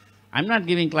 No, I'm not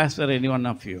giving class for any one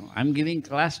of you. I'm giving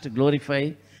class to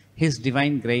glorify His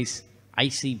divine grace. I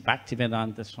see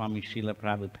Bhaktivedanta Swami Srila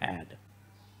Prabhupada.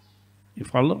 You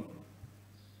follow?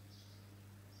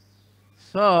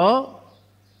 So,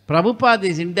 Prabhupada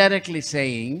is indirectly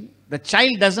saying, the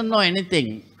child doesn't know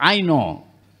anything, I know.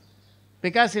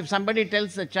 Because if somebody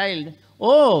tells the child,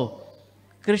 oh,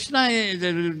 Krishna,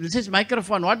 this is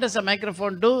microphone, what does a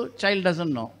microphone do? Child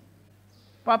doesn't know.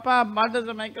 Papa, what does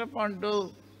a microphone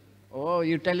do? Oh,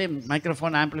 you tell him,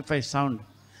 microphone amplifies sound.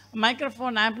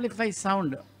 Microphone amplifies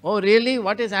sound. Oh, really?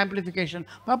 What is amplification?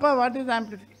 Papa, what is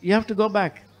amplification? You have to go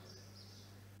back.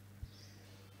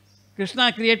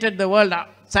 Krishna created the world.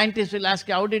 Scientists will ask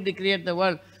you, how did he create the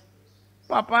world?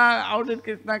 Papa, how did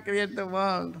Krishna create the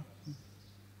world?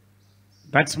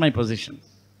 That's my position.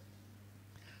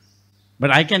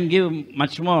 But I can give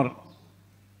much more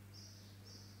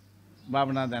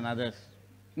bhavana than others.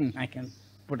 I can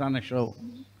put on a show.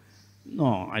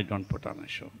 No, I don't put on a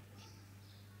show.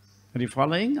 Are you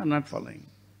following or not following?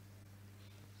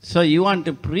 So you want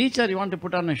to preach or you want to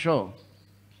put on a show?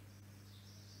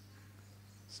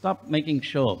 Stop making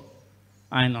show.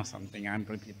 I know something, I'm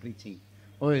preaching.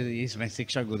 Oh, he's my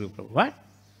Siksha Guru. What?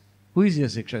 Who is your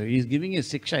Siksha? He's giving you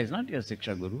Siksha, he's not your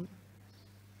Siksha Guru.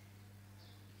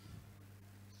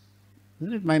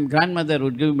 Isn't it? My grandmother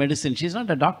would give medicine, she's not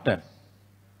a doctor.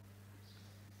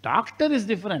 Doctor is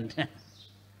different.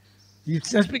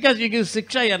 Just because you give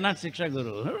Siksha, you're not Siksha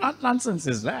Guru. What nonsense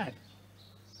is that?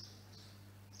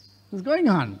 What's going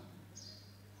on?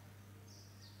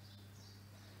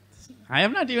 I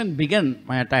have not even begun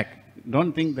my attack.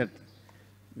 Don't think that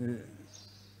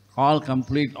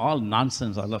all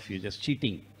nonsense, all of you, just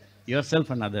cheating.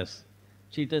 Yourself and others.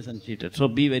 Cheaters and cheaters. So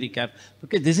be very careful.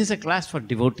 Okay, this is a class for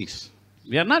devotees.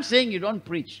 We are not saying you don't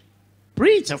preach.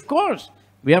 Preach, of course.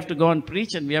 We have to go and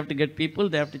preach and we have to get people,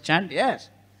 they have to chant, yes.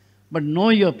 But know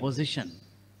your position.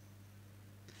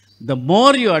 The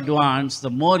more you advance,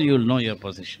 the more you will know your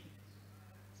position.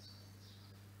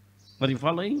 Are you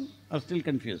following or still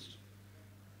confused?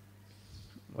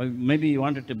 Or maybe you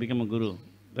wanted to become a guru,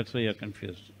 that's why you are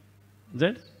confused. Is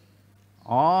it?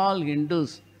 All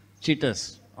Hindus,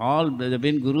 cheaters. They've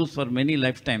been gurus for many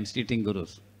lifetimes, cheating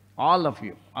gurus. All of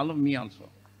you, all of me also.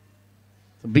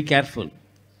 So be careful.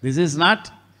 This is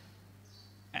not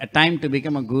a time to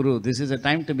become a guru. This is a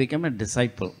time to become a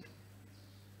disciple,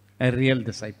 a real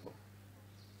disciple.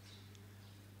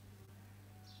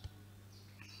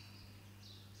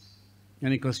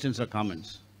 Any questions or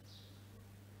comments?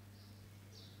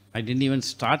 I didn't even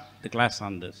start the class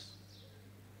on this.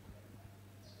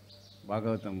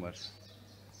 Bhagavatam verse.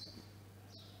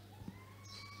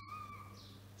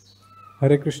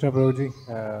 Hare Krishna,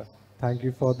 Prabhuji. Thank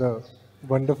you for the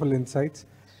wonderful insights.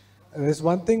 There's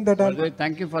one thing that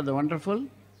Thank you for the wonderful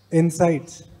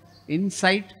insights.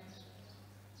 Insight,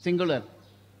 singular.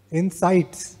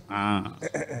 Insights.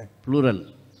 Plural.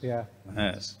 Yeah.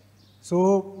 Yes.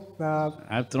 So,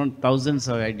 I've thrown thousands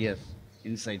of ideas,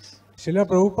 insights. Srila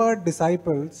Prabhupada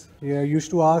disciples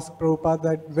used to ask Prabhupada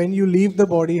that when you leave the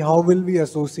body, how will we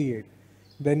associate?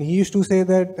 Then he used to say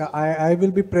that I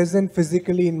will be present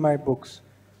physically in my books.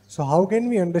 So how can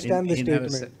we understand the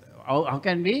statement? How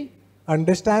can we?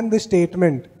 Understand the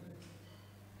statement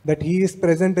that he is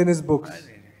present in his books.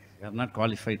 You are not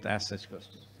qualified to ask such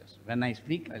questions. When I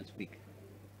speak, I'll speak.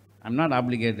 I'm not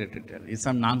obligated to tell. It's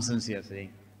some nonsense you are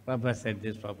saying. Prabhupada said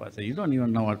this, Prabhupada said. You don't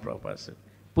even know what Prabhupada said.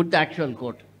 Put the actual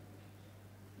quote.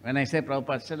 When I say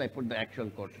Prabhupada said, I put the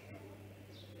actual quote.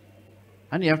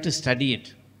 And you have to study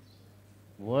it,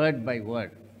 word by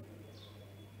word.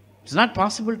 It's not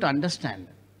possible to understand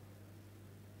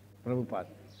Prabhupada.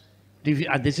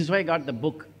 This is why I got the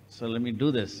book. So let me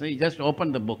do this. So you just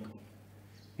open the book.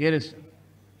 Here is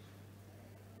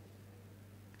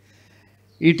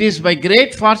It is by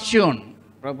great fortune,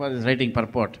 Prabhupada is writing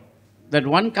purport, that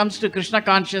one comes to Krishna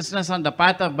consciousness on the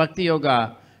path of Bhakti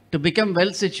Yoga to become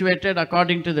well situated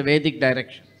according to the Vedic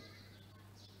direction.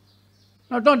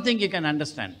 Now don't think you can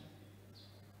understand.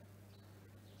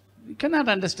 You cannot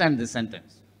understand this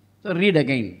sentence. So read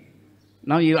again.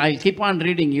 Now I'll keep on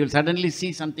reading, you'll suddenly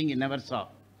see something you never saw.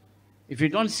 If you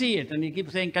don't see it and you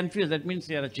keep saying confused, that means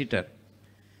you are a cheater.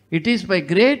 It is by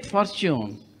great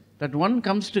fortune that one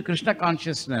comes to Krishna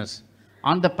consciousness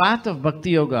on the path of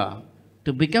Bhakti Yoga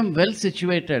to become well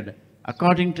situated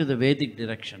according to the Vedic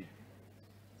direction.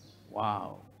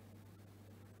 Wow.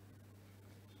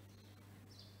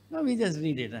 No, we just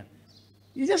read it.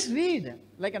 You just read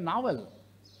like a novel.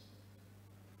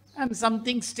 And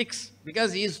something sticks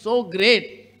because he is so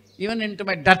great, even into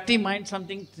my dirty mind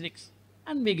something sticks.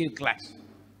 And we give class.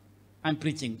 I'm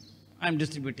preaching, I'm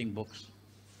distributing books.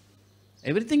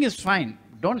 Everything is fine.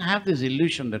 Don't have this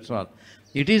illusion, that's all.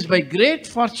 It is by great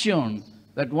fortune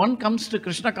that one comes to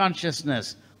Krishna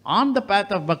consciousness on the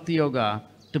path of Bhakti Yoga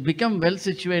to become well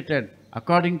situated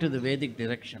according to the Vedic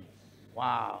direction.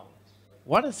 Wow.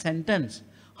 What a sentence.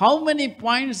 How many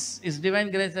points is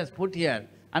Divine Grace has put here?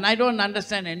 And I don't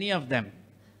understand any of them.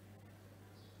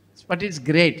 But it's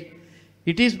great.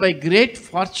 It is by great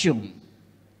fortune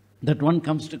that one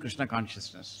comes to Krishna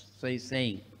consciousness. So he's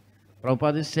saying,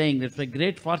 Prabhupada is saying, it's a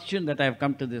great fortune that I have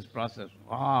come to this process.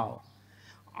 Wow.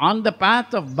 On the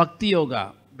path of Bhakti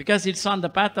Yoga, because it's on the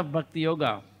path of Bhakti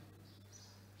Yoga,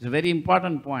 it's a very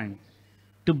important point,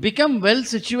 to become well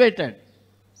situated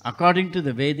according to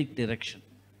the Vedic direction.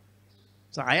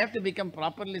 So I have to become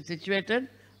properly situated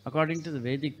according to the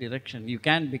Vedic direction. You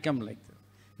can't become like that.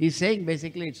 He's saying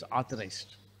basically it's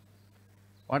authorized.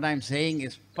 What I'm saying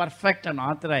is perfect and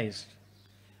authorized.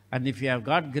 And if you have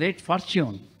got great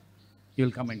fortune,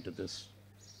 you'll come into this.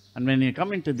 And when you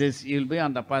come into this, you'll be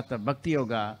on the path of Bhakti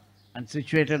Yoga and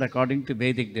situated according to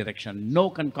Vedic direction. No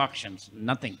concoctions,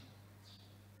 nothing.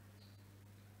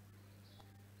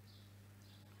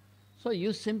 So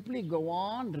you simply go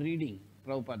on reading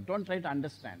Prabhupada. Don't try to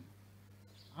understand.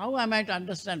 How am I to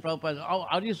understand Prabhupada?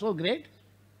 Are you so great?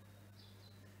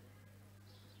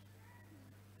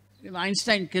 You know,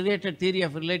 Einstein created theory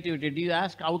of relativity. Do you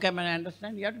ask, how can I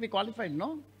understand? You have to be qualified,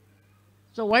 no?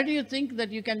 So why do you think that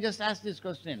you can just ask this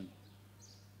question?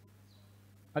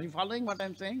 Are you following what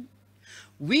I'm saying?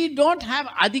 We don't have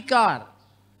adhikar.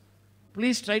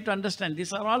 Please try to understand.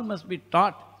 These are all must be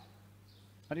taught.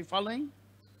 Are you following?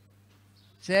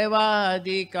 Seva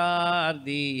adhikar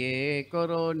diye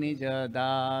koro nija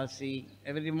dasi.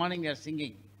 Every morning we are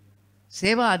singing.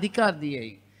 Seva adhikar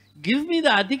diye. Give me the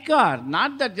adhikar.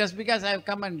 Not that just because I have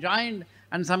come and joined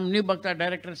and some new bhakta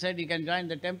director said you can join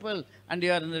the temple and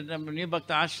you are in the new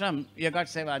bhakta ashram, you got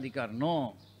seva adhikar.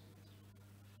 No.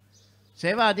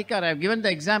 Seva adhikar, I have given the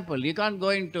example. You can't go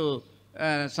into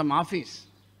some office,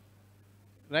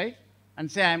 right?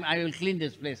 And say, I will clean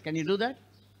this place. Can you do that?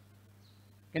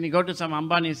 Can you go to some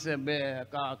Ambani's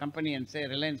company and say,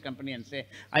 Reliance company and say,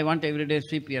 I want every day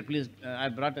sweep here. Please, I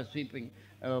brought a sweeping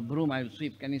broom, I will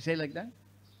sweep. Can you say like that?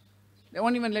 They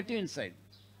won't even let you inside.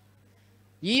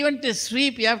 Even to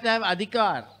sweep, you have to have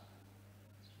adhikar.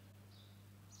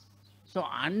 So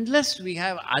unless we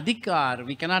have adhikar,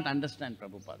 we cannot understand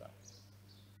Prabhupada.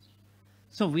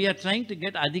 So we are trying to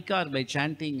get adhikar by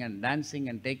chanting and dancing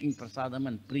and taking prasadam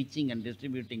and preaching and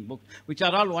distributing books, which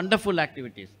are all wonderful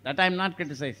activities. That I am not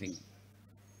criticizing.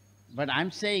 But I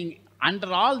am saying,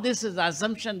 under all this is the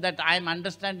assumption that I am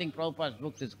understanding Prabhupada's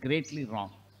books is greatly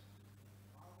wrong.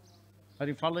 Are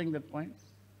you following that point?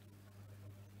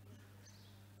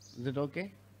 Is it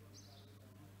okay?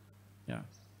 Yeah.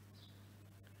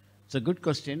 It's a good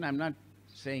question. I'm not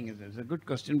saying it's a good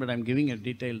question, but I'm giving a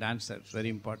detailed answer. It's very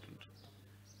important.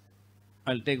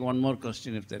 I'll take one more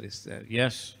question if there is there.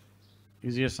 Yes.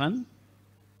 Is your son?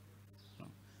 No.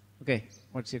 Okay.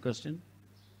 What's your question?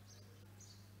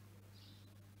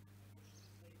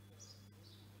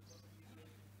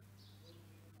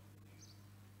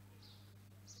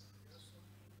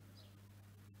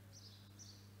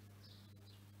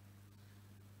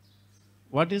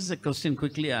 What is the question?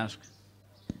 Quickly ask.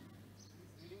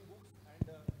 Reading books and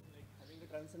having a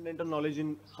transcendental knowledge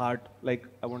in heart, like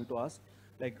I want to ask.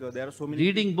 There are so many...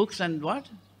 Reading books and what?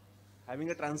 Having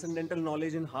a transcendental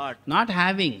knowledge in heart. Not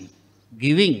having.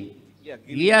 Giving. Yeah,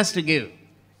 giving. He has to give.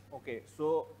 Okay,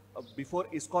 so before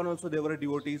ISKCON also there were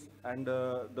devotees and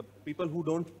the people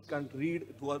who can't read,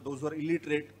 those who are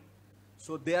illiterate,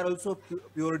 so they are also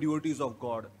pure devotees of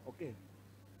God. Okay,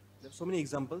 there are so many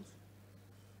examples.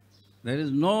 There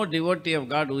is no devotee of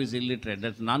God who is illiterate.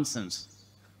 That's nonsense.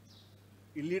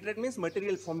 Illiterate means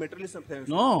material, from material standpoint.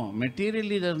 No,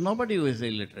 materially there's nobody who is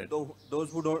illiterate. Those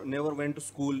who never went to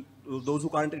school, those who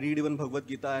can't read even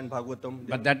Bhagavad-gita and Bhagavatam.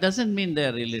 But that doesn't mean they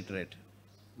are illiterate.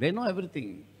 They know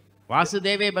everything.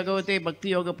 Vasudeve Bhagavate Bhakti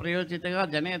Yoga Prayojitaga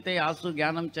Janete Asu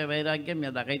Jnanam Cha Vairagyam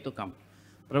Yadakaitukam.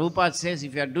 Prabhupada says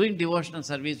if you are doing devotional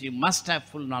service, you must have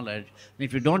full knowledge. And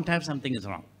if you don't have, something is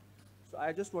wrong. So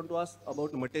I just want to ask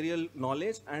about material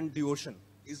knowledge and devotion.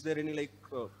 Is there any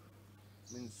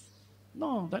means?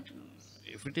 No, that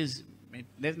if it is,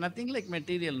 there's nothing like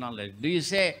material knowledge. Do you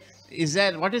say,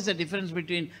 what is the difference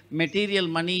between material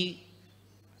money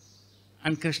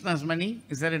and Krishna's money?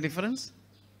 Is there a difference?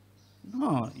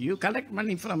 No, you collect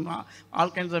money from all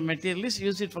kinds of materialists,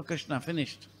 use it for Krishna,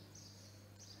 finished.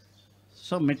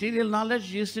 So material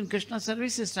knowledge used in Krishna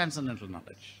service is transcendental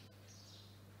knowledge.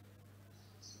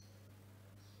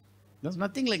 There's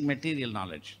nothing like material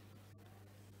knowledge.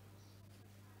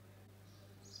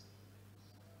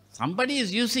 Somebody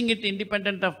is using it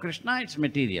independent of Krishna, it's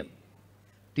material.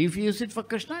 If you use it for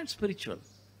Krishna, it's spiritual.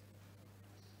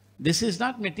 This is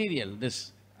not material,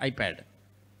 this iPad.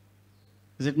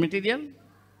 Is it material?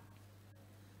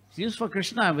 It's used for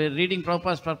Krishna. We're reading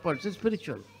Prabhupada's purports. It's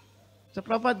spiritual. So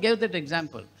Prabhupada gave that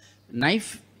example.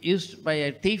 Knife used by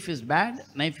a thief is bad.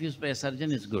 Knife used by a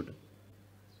surgeon is good.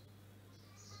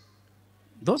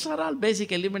 Those are all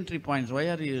basic elementary points. Why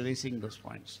are you raising those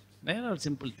points? They are all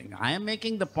simple things. I am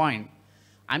making the point.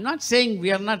 I'm not saying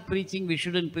we are not preaching, we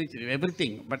shouldn't preach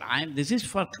everything. But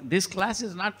this class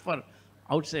is not for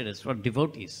outsiders, for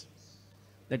devotees.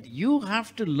 That you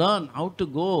have to learn how to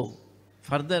go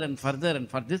further and further, and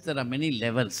for this there are many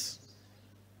levels.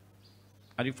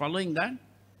 Are you following that?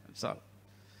 That's all.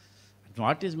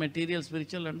 What is material,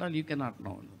 spiritual and all, you cannot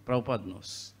know. Prabhupada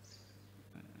knows.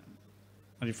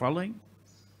 Are you following?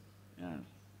 Yeah.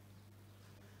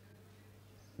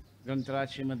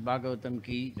 Grantaraj Srimad Bhagavatam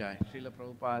ki jai. Srila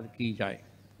Prabhupada ki jai.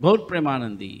 Gaur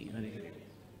Premanandi. Hare Hare.